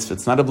not a mitzvah.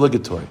 It's not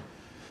obligatory.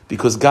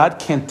 Because God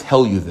can't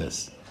tell you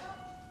this.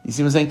 You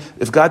see what I'm saying?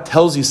 If God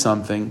tells you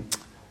something,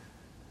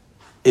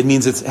 it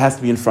means it has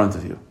to be in front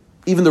of you.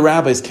 Even the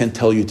rabbis can't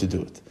tell you to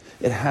do it.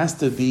 It has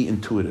to be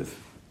intuitive.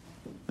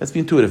 Let's be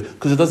intuitive,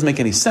 because it doesn't make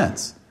any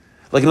sense.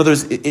 Like, in other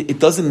words, it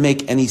doesn't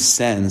make any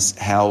sense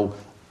how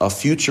a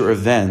future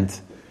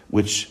event,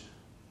 which,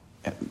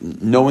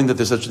 knowing that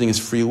there's such a thing as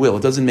free will,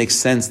 it doesn't make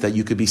sense that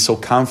you could be so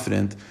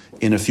confident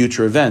in a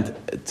future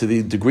event to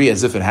the degree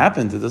as if it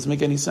happened. It doesn't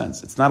make any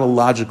sense. It's not a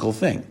logical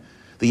thing.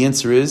 The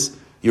answer is,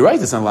 you're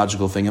right, it's not a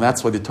logical thing, and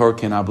that's why the Torah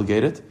can't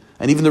obligate it.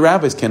 And even the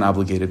rabbis can't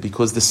obligate it,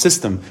 because the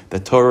system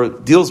that Torah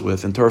deals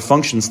with and Torah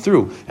functions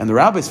through, and the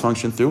rabbis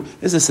function through,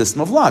 is a system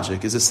of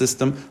logic, is a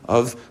system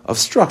of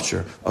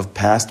structure, of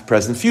past,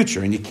 present,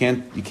 future. And you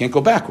can't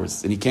go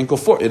backwards, and you can't go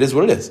forward. It is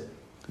what it is.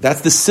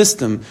 That's the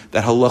system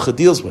that halacha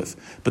deals with.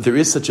 But there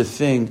is such a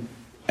thing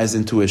as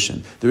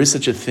intuition. There is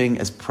such a thing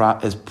as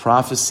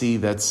prophecy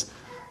that's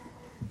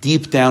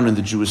deep down in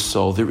the Jewish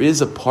soul. There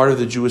is a part of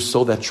the Jewish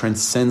soul that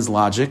transcends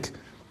logic,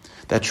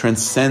 that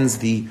transcends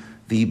the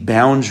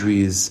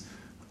boundaries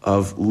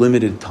of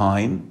limited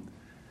time,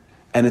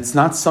 and it's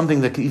not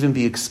something that can even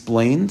be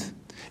explained.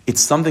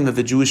 It's something that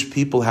the Jewish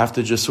people have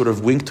to just sort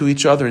of wink to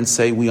each other and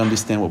say, we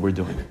understand what we're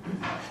doing.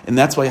 And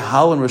that's why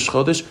Hal and Rosh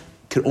Chodesh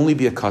could only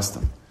be a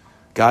custom.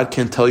 God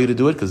can't tell you to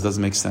do it because it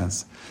doesn't make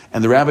sense.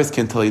 And the rabbis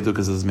can't tell you to do it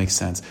because it doesn't make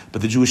sense.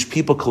 But the Jewish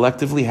people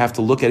collectively have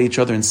to look at each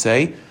other and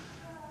say,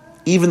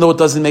 even though it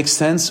doesn't make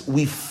sense,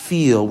 we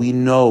feel, we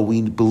know,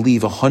 we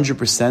believe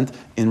 100%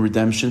 in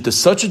redemption to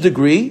such a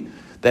degree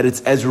that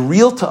it's as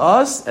real to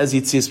us as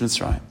Yetzias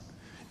Mitzrayim.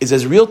 It's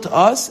as real to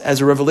us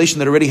as a revelation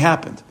that already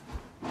happened.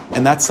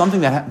 And that's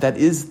something that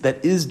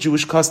is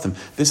Jewish custom.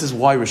 This is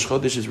why Rosh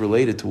Chodesh is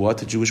related to what?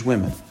 To Jewish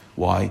women.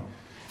 Why?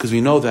 Because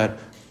we know that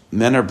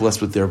men are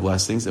blessed with their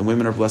blessings and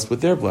women are blessed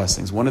with their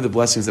blessings. One of the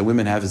blessings that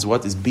women have is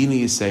what? Is Bina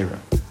Yisera.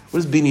 What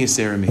does Bina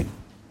Yisera mean?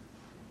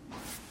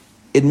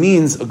 It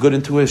means a good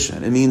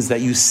intuition. It means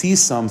that you see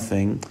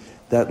something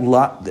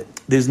that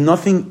there's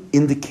nothing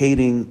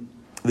indicating,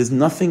 there's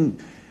nothing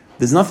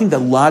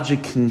that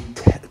logic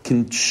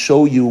can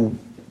show you,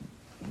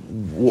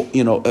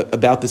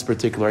 about this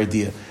particular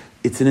idea.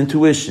 It's an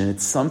intuition.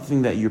 It's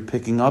something that you're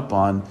picking up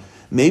on,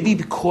 maybe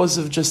because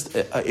of just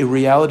a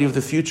reality of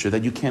the future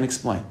that you can't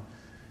explain.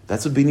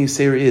 That's what Bina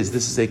Yisera is.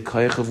 This is a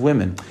koyach of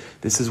women.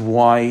 This is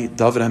why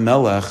David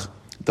HaMelech,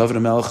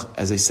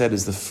 as I said,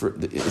 is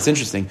it's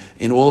interesting,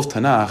 in all of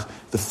Tanakh,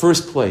 the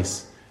first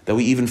place that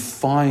we even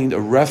find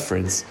a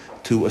reference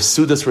to a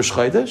Sudas Rosh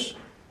Chodesh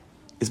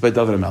is by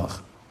David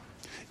HaMelech.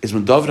 Is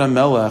when David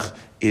HaMelech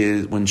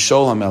when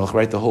Shaul HaMelech,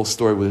 right, the whole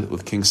story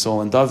with King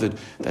Saul and David,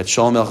 that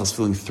Shaul HaMelech is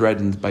feeling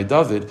threatened by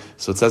David.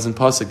 So it says in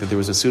Pasuk that there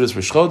was a Sudas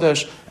Rosh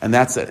Chodesh, and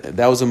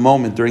that was a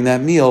moment during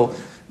that meal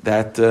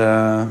that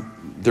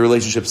the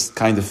relationships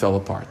kind of fell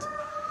apart.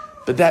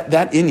 But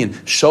that Indian,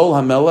 Shaul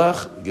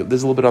HaMelech,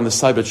 there's a little bit on the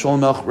side, but Shaul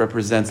HaMelech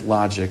represents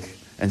logic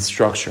and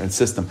structure and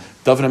system.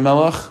 David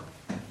HaMelech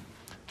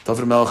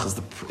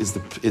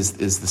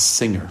is the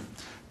singer.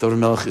 David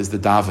HaMelech is the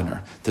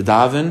davener. To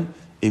daven,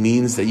 it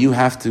means that you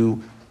have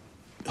to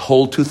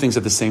hold two things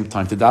at the same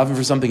time. To daven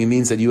for something, it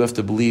means that you have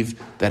to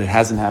believe that it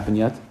hasn't happened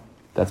yet.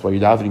 That's why you're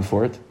davening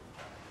for it.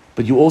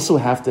 But you also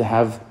have to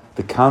have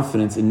the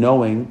confidence in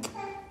knowing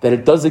that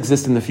it does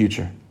exist in the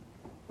future.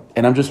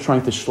 And I'm just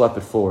trying to schlep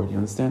it forward, you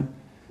understand?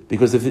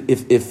 Because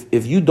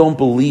if you don't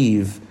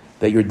believe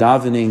that your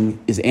davening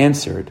is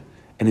answered,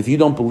 and if you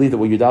don't believe that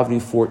what you're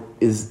davening for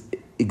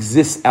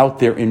exists out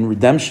there in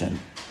redemption,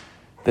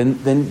 then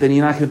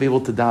you're not going to be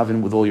able to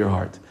daven with all your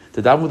heart.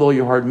 To daven with all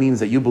your heart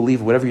means that you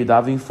believe whatever you're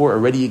davening for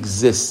already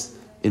exists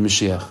in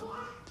Mashiach.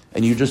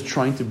 And you're just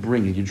trying to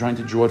bring it, you're trying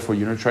to draw it for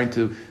you, you're not trying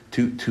to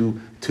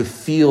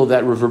feel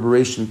that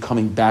reverberation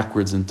coming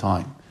backwards in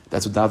time.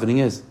 That's what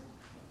davening is.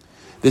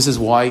 This is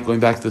why, going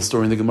back to the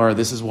story in the Gemara,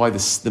 this is why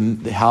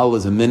the Hal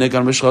is a minhag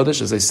on Rosh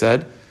Chodesh, as I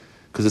said,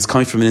 because it's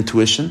coming from an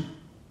intuition.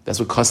 That's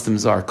what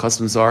customs are.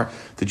 Customs are,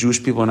 the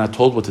Jewish people are not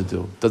told what to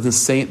do. Doesn't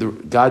say,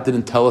 God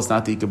didn't tell us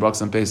not to eat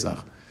gebraks on Pesach,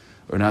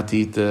 or not to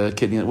eat the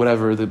kidney,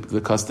 whatever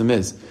the custom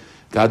is.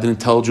 God didn't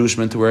tell Jewish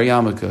men to wear a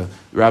yarmulke. The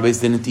rabbis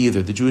didn't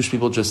either. The Jewish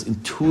people just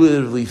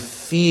intuitively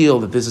feel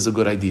that this is a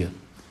good idea.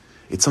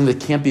 It's something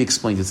that can't be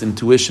explained. It's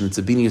intuition. It's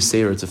a Bina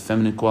Yisera. It's a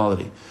feminine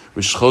quality.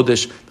 Rosh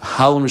Chodesh,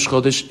 Hal and Rosh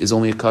Chodesh is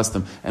only a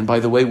custom. And by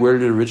the way, where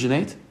did it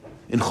originate?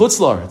 In Chutz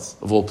La'aretz,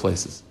 of all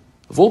places.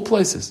 Of all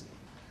places.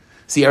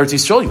 See, Eretz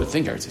Yisrael, you would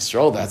think Eretz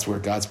Yisrael, that's where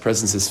God's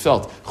presence is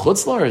felt.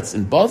 Chutz La'aretz,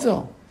 in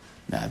Bavel.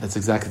 Nah, that's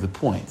exactly the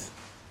point.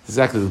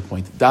 Exactly the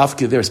point.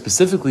 Dafka there,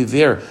 specifically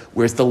there,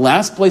 where it's the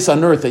last place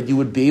on earth that you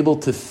would be able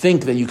to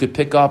think that you could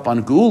pick up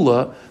on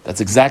Geula,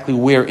 that's exactly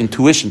where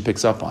intuition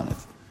picks up on it.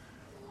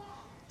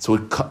 So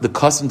the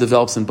custom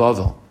develops in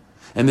Bavel.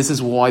 And this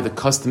is why the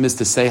custom is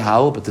to say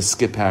Hal, but to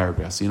skip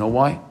paragraphs. You know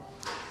why?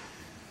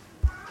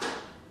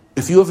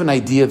 If you have an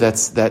idea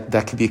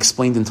that can be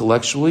explained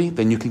intellectually,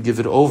 then you can give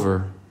it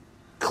over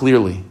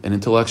clearly and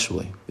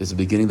intellectually. There's a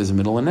beginning, there's a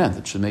middle, and end.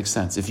 It should make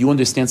sense. If you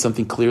understand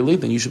something clearly,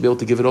 then you should be able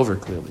to give it over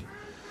clearly.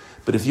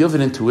 But if you have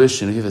an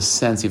intuition, if you have a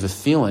sense, you have a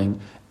feeling,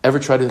 ever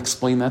try to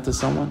explain that to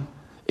someone?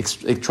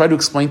 Try to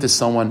explain to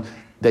someone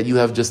that you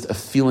have just a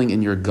feeling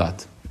in your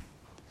gut.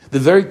 The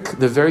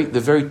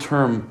very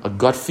term, a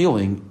gut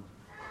feeling,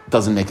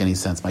 doesn't make any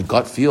sense. My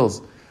gut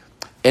feels.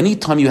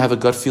 Anytime you have a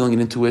gut feeling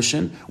and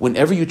intuition,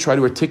 whenever you try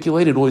to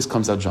articulate it, always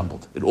comes out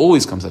jumbled. It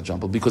always comes out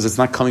jumbled because it's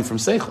not coming from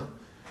seichel.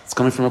 It's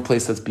coming from a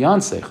place that's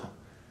beyond seichel.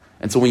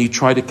 And so when you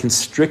try to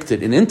constrict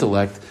it in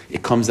intellect,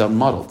 it comes out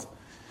muddled.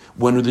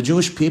 When the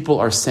Jewish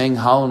people are saying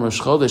Hal and Rosh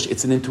Chodesh,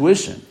 it's an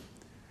intuition.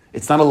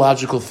 It's not a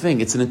logical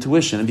thing, it's an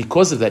intuition. And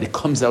because of that, it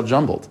comes out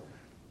jumbled.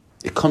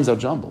 It comes out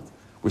jumbled.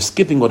 We're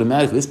skipping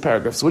automatically this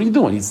paragraph. So what are you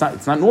doing? It's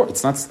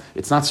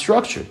not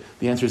structured.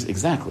 The answer is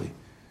exactly.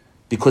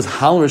 Because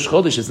Hal and Rosh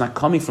Chodesh is not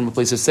coming from a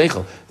place of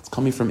seichel. It's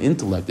coming from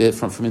intellect,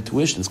 from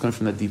intuition. It's coming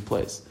from that deep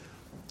place.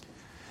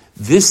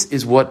 This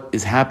is what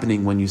is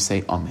happening when you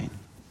say Amen.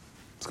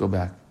 Let's go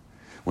back.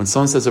 When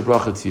someone says a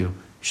bracha to you, you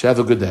should have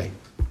a good day.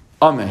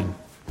 Amen.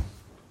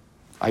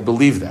 I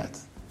believe that.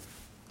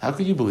 How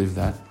could you believe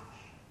that?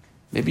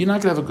 Maybe you're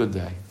not going to have a good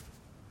day.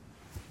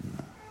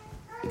 No.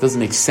 It doesn't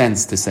make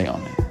sense to say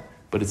Amen,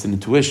 but it's an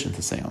intuition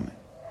to say Amen.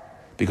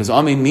 Because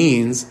Amen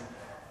means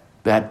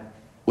that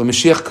when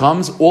Mashiach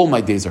comes, all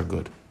my days are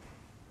good.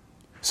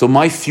 So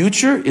my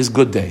future is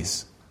good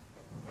days.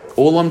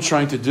 All I'm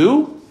trying to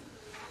do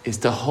is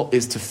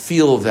to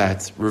feel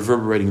that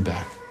reverberating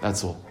back.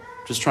 That's all.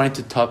 Just trying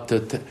to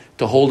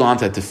hold on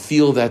to that, to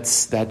feel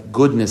that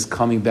goodness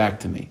coming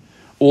back to me.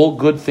 All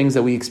good things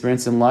that we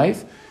experience in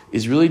life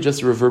is really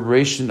just a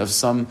reverberation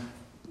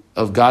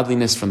of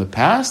godliness from the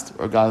past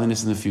or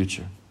godliness in the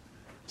future.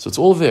 So it's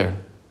all there.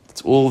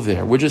 It's all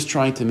there. We're just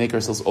trying to make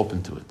ourselves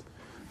open to it.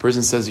 A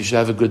person says, you should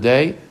have a good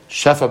day.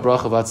 Shefa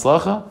bracha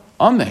v'atzlacha.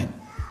 Amen.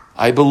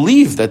 I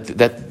believe that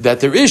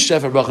there is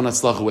shefa bracha and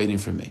atzlacha waiting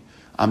for me.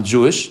 I'm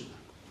Jewish,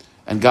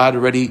 and God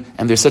already,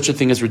 and there's such a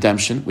thing as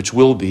redemption, which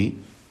will be.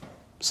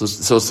 So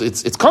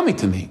it's coming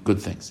to me, good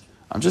things.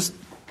 I just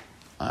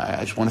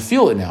want to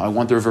feel it now. I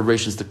want the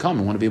reverberations to come.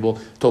 I want to be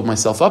able to open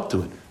myself up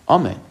to it.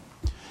 Amen.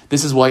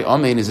 This is why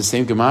Amen is the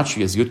same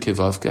gematria as Yud Kei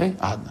Vav Kei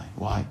Adnai.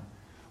 Why?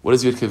 What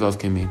does Yud Kei Vav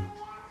Kei mean?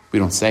 We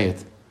don't say it.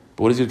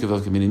 But what does Yud Kei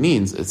Vav Kei mean? It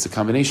means it's a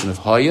combination of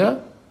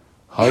Haya,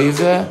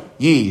 Hayve,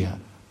 Yiyah.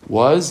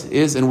 Was,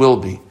 is, and will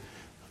be.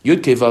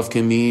 Yud Kei Vav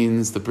Kei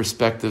means the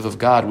perspective of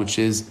God, which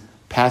is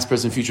past,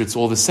 present, future. It's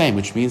all the same,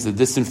 which means the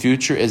distant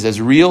future is as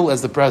real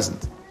as the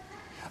present.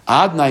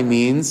 Adnai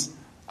means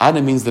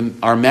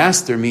our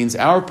master means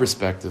our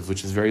perspective,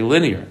 which is very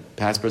linear.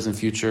 Past, present,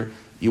 future.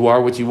 You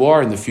are what you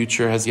are, and the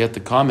future has yet to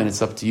come, and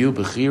it's up to you.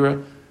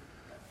 Bechira.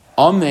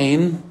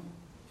 Amen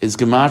is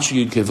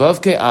gematria Yud Kei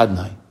Vav Kei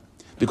Adnai,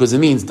 because it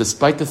means,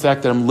 despite the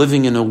fact that I'm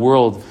living in a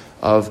world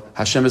of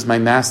Hashem is my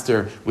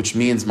master, which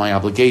means my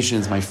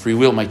obligations, my free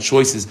will, my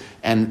choices,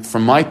 and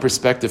from my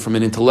perspective, from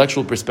an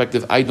intellectual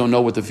perspective, I don't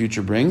know what the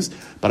future brings,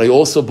 but I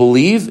also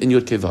believe in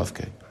Yud Kei Vav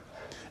Kei.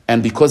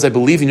 And because I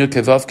believe in Yud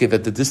Kei Vav Kei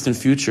that the distant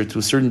future, to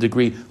a certain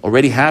degree,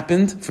 already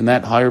happened from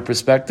that higher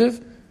perspective,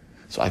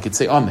 so I could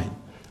say Amen.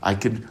 I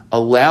could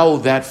allow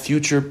that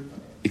future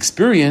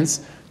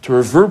experience to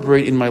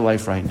reverberate in my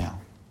life right now.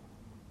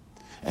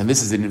 And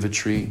this is the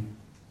inventory.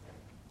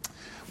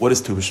 What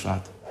is Tu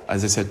B'Shvat?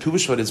 As I said, Tu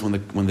B'Shvat is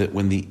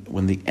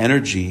when the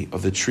energy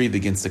of the tree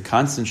begins to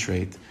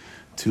concentrate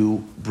to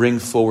bring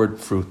forward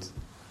fruit,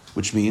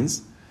 which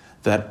means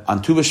that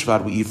on Tu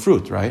B'Shvat we eat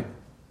fruit, right?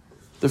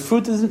 The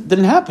fruit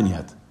didn't happen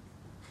yet.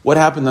 What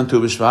happened on Tu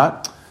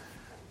B'Shvat?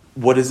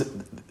 What is it?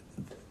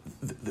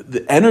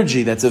 The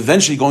energy that's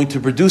eventually going to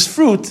produce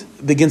fruit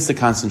begins to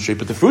concentrate,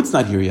 but the fruit's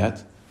not here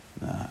yet.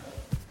 Nah.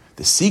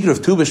 The secret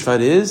of Tu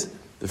B'Shvat is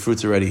the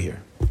fruit's already here.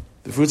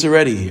 The fruit's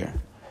already here.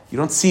 You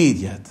don't see it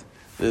yet.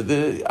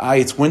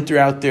 It's winter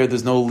out there,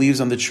 there's no leaves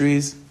on the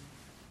trees.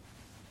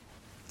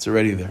 It's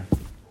already there.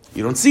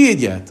 You don't see it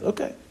yet.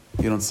 Okay.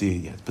 You don't see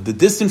it yet. But the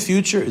distant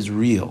future is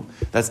real.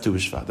 That's Tu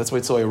B'Shvat. That's why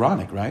it's so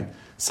ironic, right?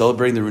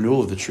 Celebrating the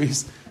renewal of the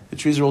trees. The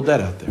trees are all dead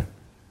out there.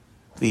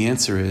 The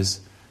answer is,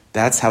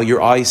 that's how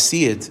your eyes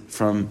see it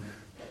from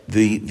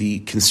the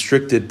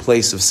constricted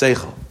place of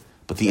Seichel.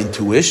 But the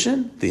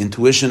intuition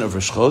of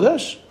Rosh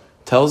Chodesh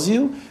tells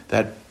you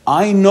that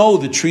I know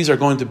the trees are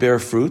going to bear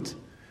fruit,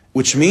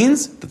 which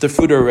means that the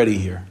fruit are already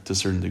here to a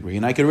certain degree.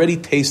 And I can already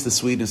taste the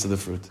sweetness of the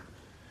fruit.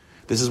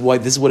 This is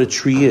what a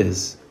tree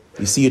is.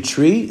 You see a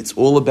tree, it's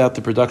all about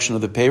the production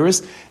of the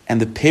peiros, and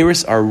the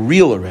peiros are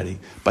real already.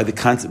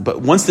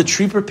 But once the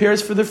tree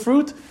prepares for the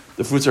fruits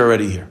are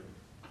already here.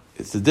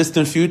 It's the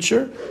distant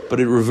future, but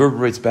it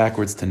reverberates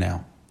backwards to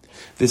now.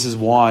 This is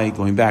why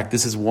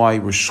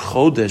Rosh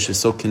Chodesh is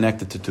so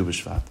connected to Tu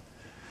B'Shvat.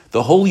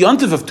 The whole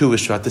yontiv of Tu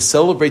B'Shvat, to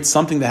celebrate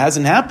something that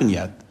hasn't happened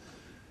yet.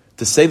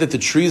 To say that the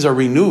trees are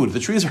renewed, the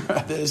trees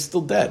are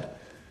still dead.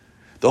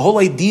 The whole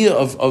idea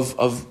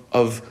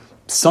of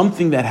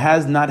something that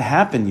has not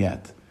happened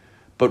yet,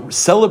 but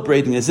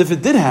celebrating as if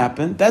it did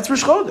happen, that's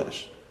Rosh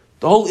Chodesh.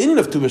 The whole inyan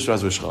of Tu B'Shvat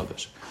is Rosh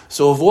Chodesh.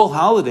 So of all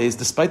holidays,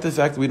 despite the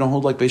fact that we don't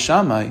hold like Beis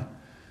Shammai,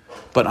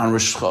 but on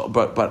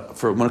but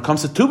for when it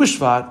comes to Tu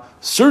B'Shvat,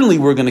 certainly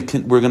we're going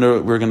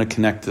to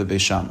connect to the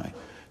Beis Shammai.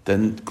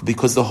 Then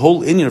because the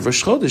whole inyan of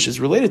Rosh Chodesh is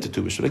related to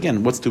Tu B'Shvat.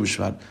 Again, what's Tu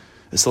B'Shvat?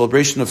 A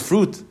celebration of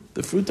fruit.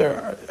 The fruit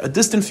are a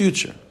distant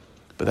future,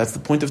 but that's the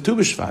point of Tu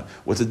B'Shvat.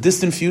 What's a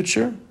distant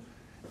future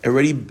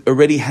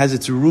already has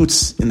its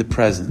roots in the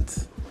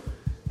present.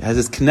 It has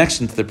its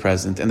connection to the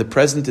present, and the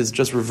present is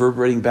just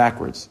reverberating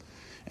backwards,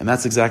 and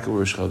that's exactly what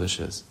Rosh Chodesh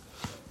is.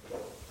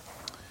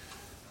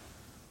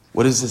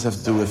 What does this have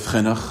to do with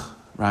chinuch,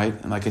 right?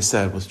 And like I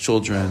said, with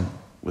children,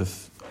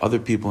 with other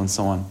people, and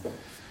so on.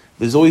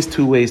 There's always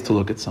two ways to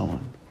look at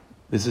someone.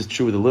 This is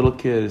true with a little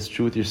kid. It's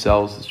true with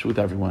yourselves. It's true with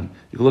everyone.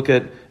 You can look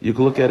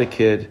at a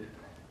kid.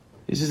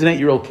 He's just an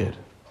 8-year-old kid,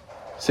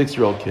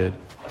 6-year-old kid,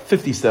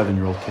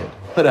 57-year-old kid,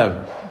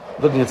 whatever.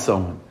 Looking at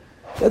someone,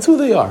 that's who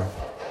they are.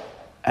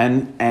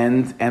 And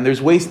there's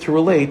ways to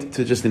relate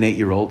to just an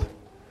 8-year-old.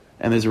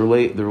 And there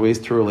are ways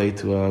to relate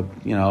to a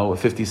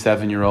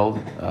 57-year-old,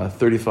 a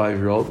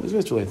 35-year-old. There's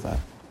ways to relate to that.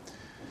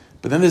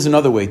 But then there's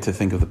another way to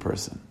think of the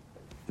person.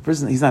 The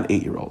person, he's not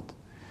 8-year-old.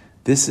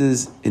 This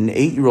is an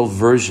 8-year-old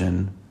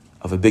version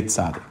of a big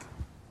tzaddik.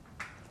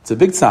 It's a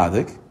big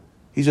tzaddik.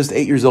 He's just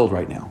 8 years old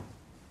right now.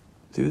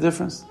 See the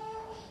difference?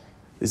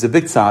 He's a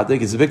big tzaddik.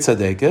 He's a big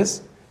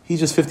tzaddikis. He's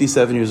just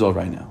 57 years old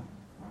right now.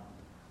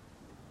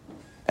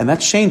 And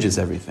that changes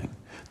everything.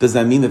 Does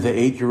that mean that the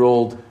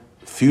 8-year-old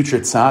future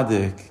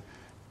tzaddik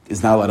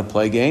is not allowed to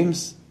play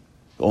games?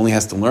 He only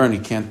has to learn. He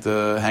can't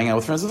hang out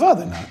with friends of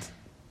other not.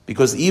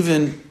 Because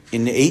even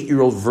an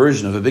 8-year-old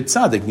version of a big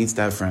tzaddik needs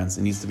to have friends.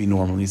 It needs to be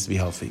normal. It needs to be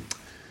healthy.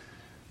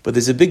 But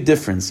there's a big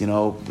difference,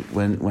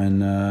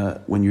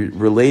 when you're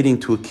relating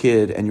to a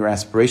kid and your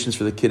aspirations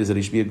for the kid is that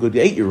he should be a good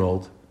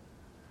 8-year-old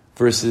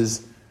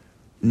versus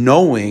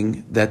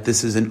knowing that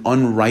this is an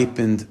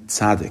unripened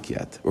tzaddik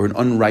yet, or an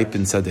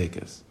unripened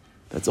tzaddikis.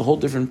 That's a whole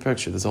different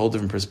picture. There's a whole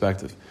different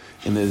perspective.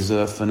 And there's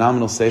a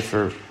phenomenal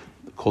sefer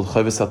called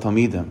Chovos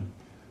HaTalmidim,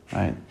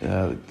 right?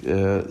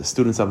 The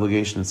Student's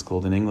Obligation, it's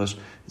called in English.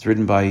 It's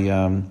written by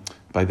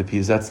the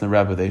Piazetzner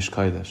Rebbe, the Eish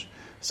Kodesh.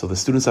 So the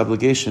Student's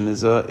Obligation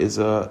is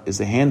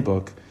a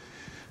handbook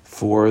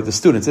for the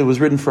students. It was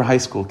written for high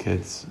school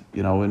kids,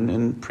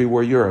 in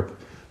pre-war Europe,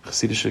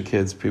 Hasidic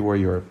kids, pre-war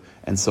Europe.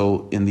 And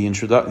so in the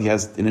he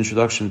has an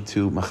introduction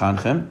to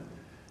Machanchim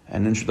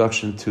and an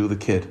introduction to the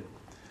kid.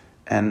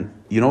 And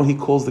you know what he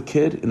calls the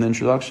kid in the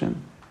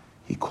introduction?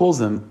 He calls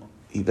them,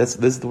 this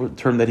is the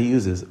term that he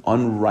uses,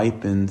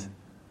 unripened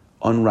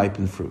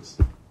fruits.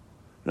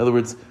 In other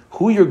words,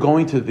 who you're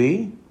going to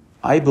be,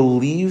 I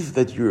believe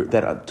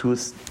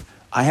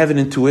I have an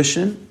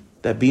intuition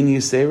that being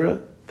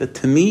Yisera, that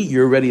to me,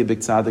 you're already a big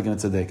tzaddik and a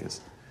tzaddikas.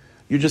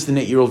 You're just an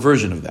 8-year-old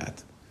version of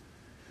that.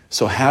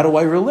 So how do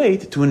I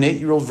relate to an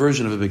 8-year-old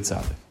version of a big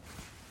tzaddik?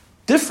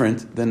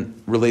 Different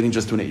than relating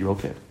just to an 8-year-old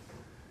kid.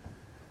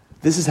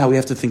 This is how we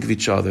have to think of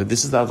each other.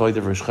 This is the avodah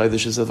of Rosh Chodesh,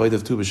 this is the avodah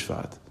of Tu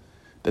B'Shvat.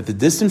 That the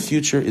distant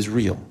future is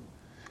real.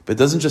 But it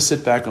doesn't just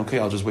sit back, okay,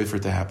 I'll just wait for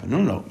it to happen.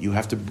 No. You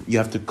have to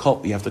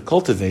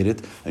cultivate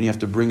it and you have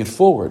to bring it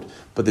forward.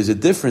 But there's a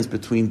difference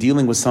between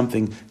dealing with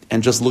something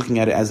and just looking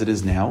at it as it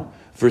is now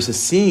versus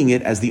seeing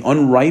it as the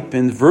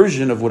unripened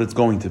version of what it's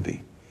going to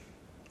be.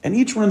 And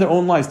each one in their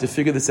own lives to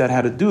figure this out,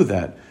 how to do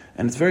that.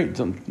 And it's very,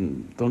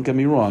 don't get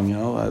me wrong,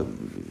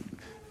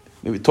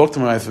 maybe talk to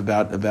my wife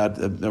about,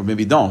 or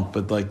maybe don't,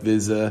 but like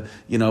there's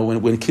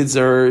when kids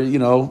are,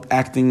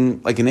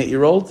 acting like an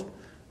 8-year-old,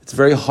 it's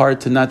very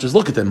hard to not just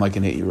look at them like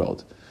an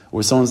 8-year-old.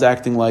 Or someone's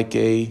acting like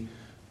a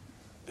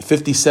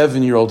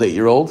 57-year-old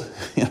 8-year-old,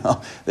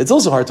 it's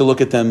also hard to look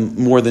at them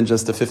more than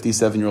just a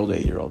 57-year-old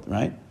 8-year-old,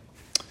 right?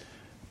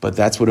 But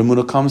that's where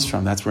Emunah comes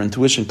from. That's where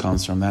intuition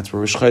comes from. That's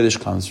where Rosh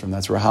Chodesh comes from.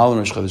 That's where Halal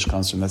Rosh Chodesh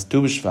comes from. That's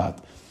Tu B'Shvat.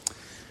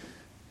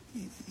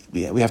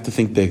 We have to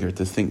think bigger,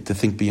 to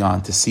think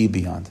beyond, to see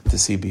beyond.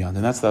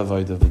 And that's the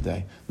avodah of the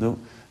day. No?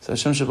 So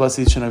Hashem should bless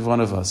each and every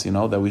one of us,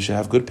 that we should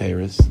have good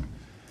peiros.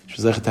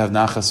 To have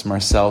nachas from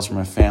ourselves, from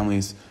our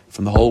families,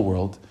 from the whole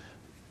world.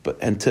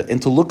 And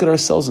to look at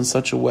ourselves in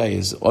such a way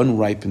as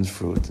unripened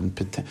fruit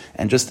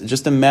and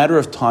just a matter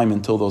of time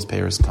until those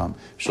peiros come.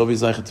 Shall be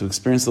zeicha to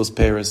experience those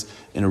peiros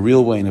in a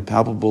real way, in a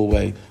palpable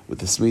way, with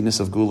the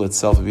sweetness of Gula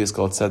itself. Once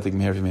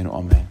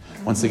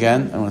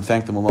again, I want to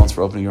thank the Malones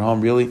for opening your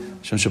home. Really,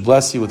 Hashem should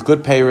bless you with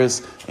good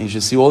peiros, and you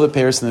should see all the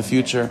peiros in the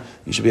future.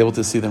 You should be able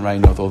to see them right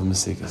now with all the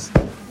masikas.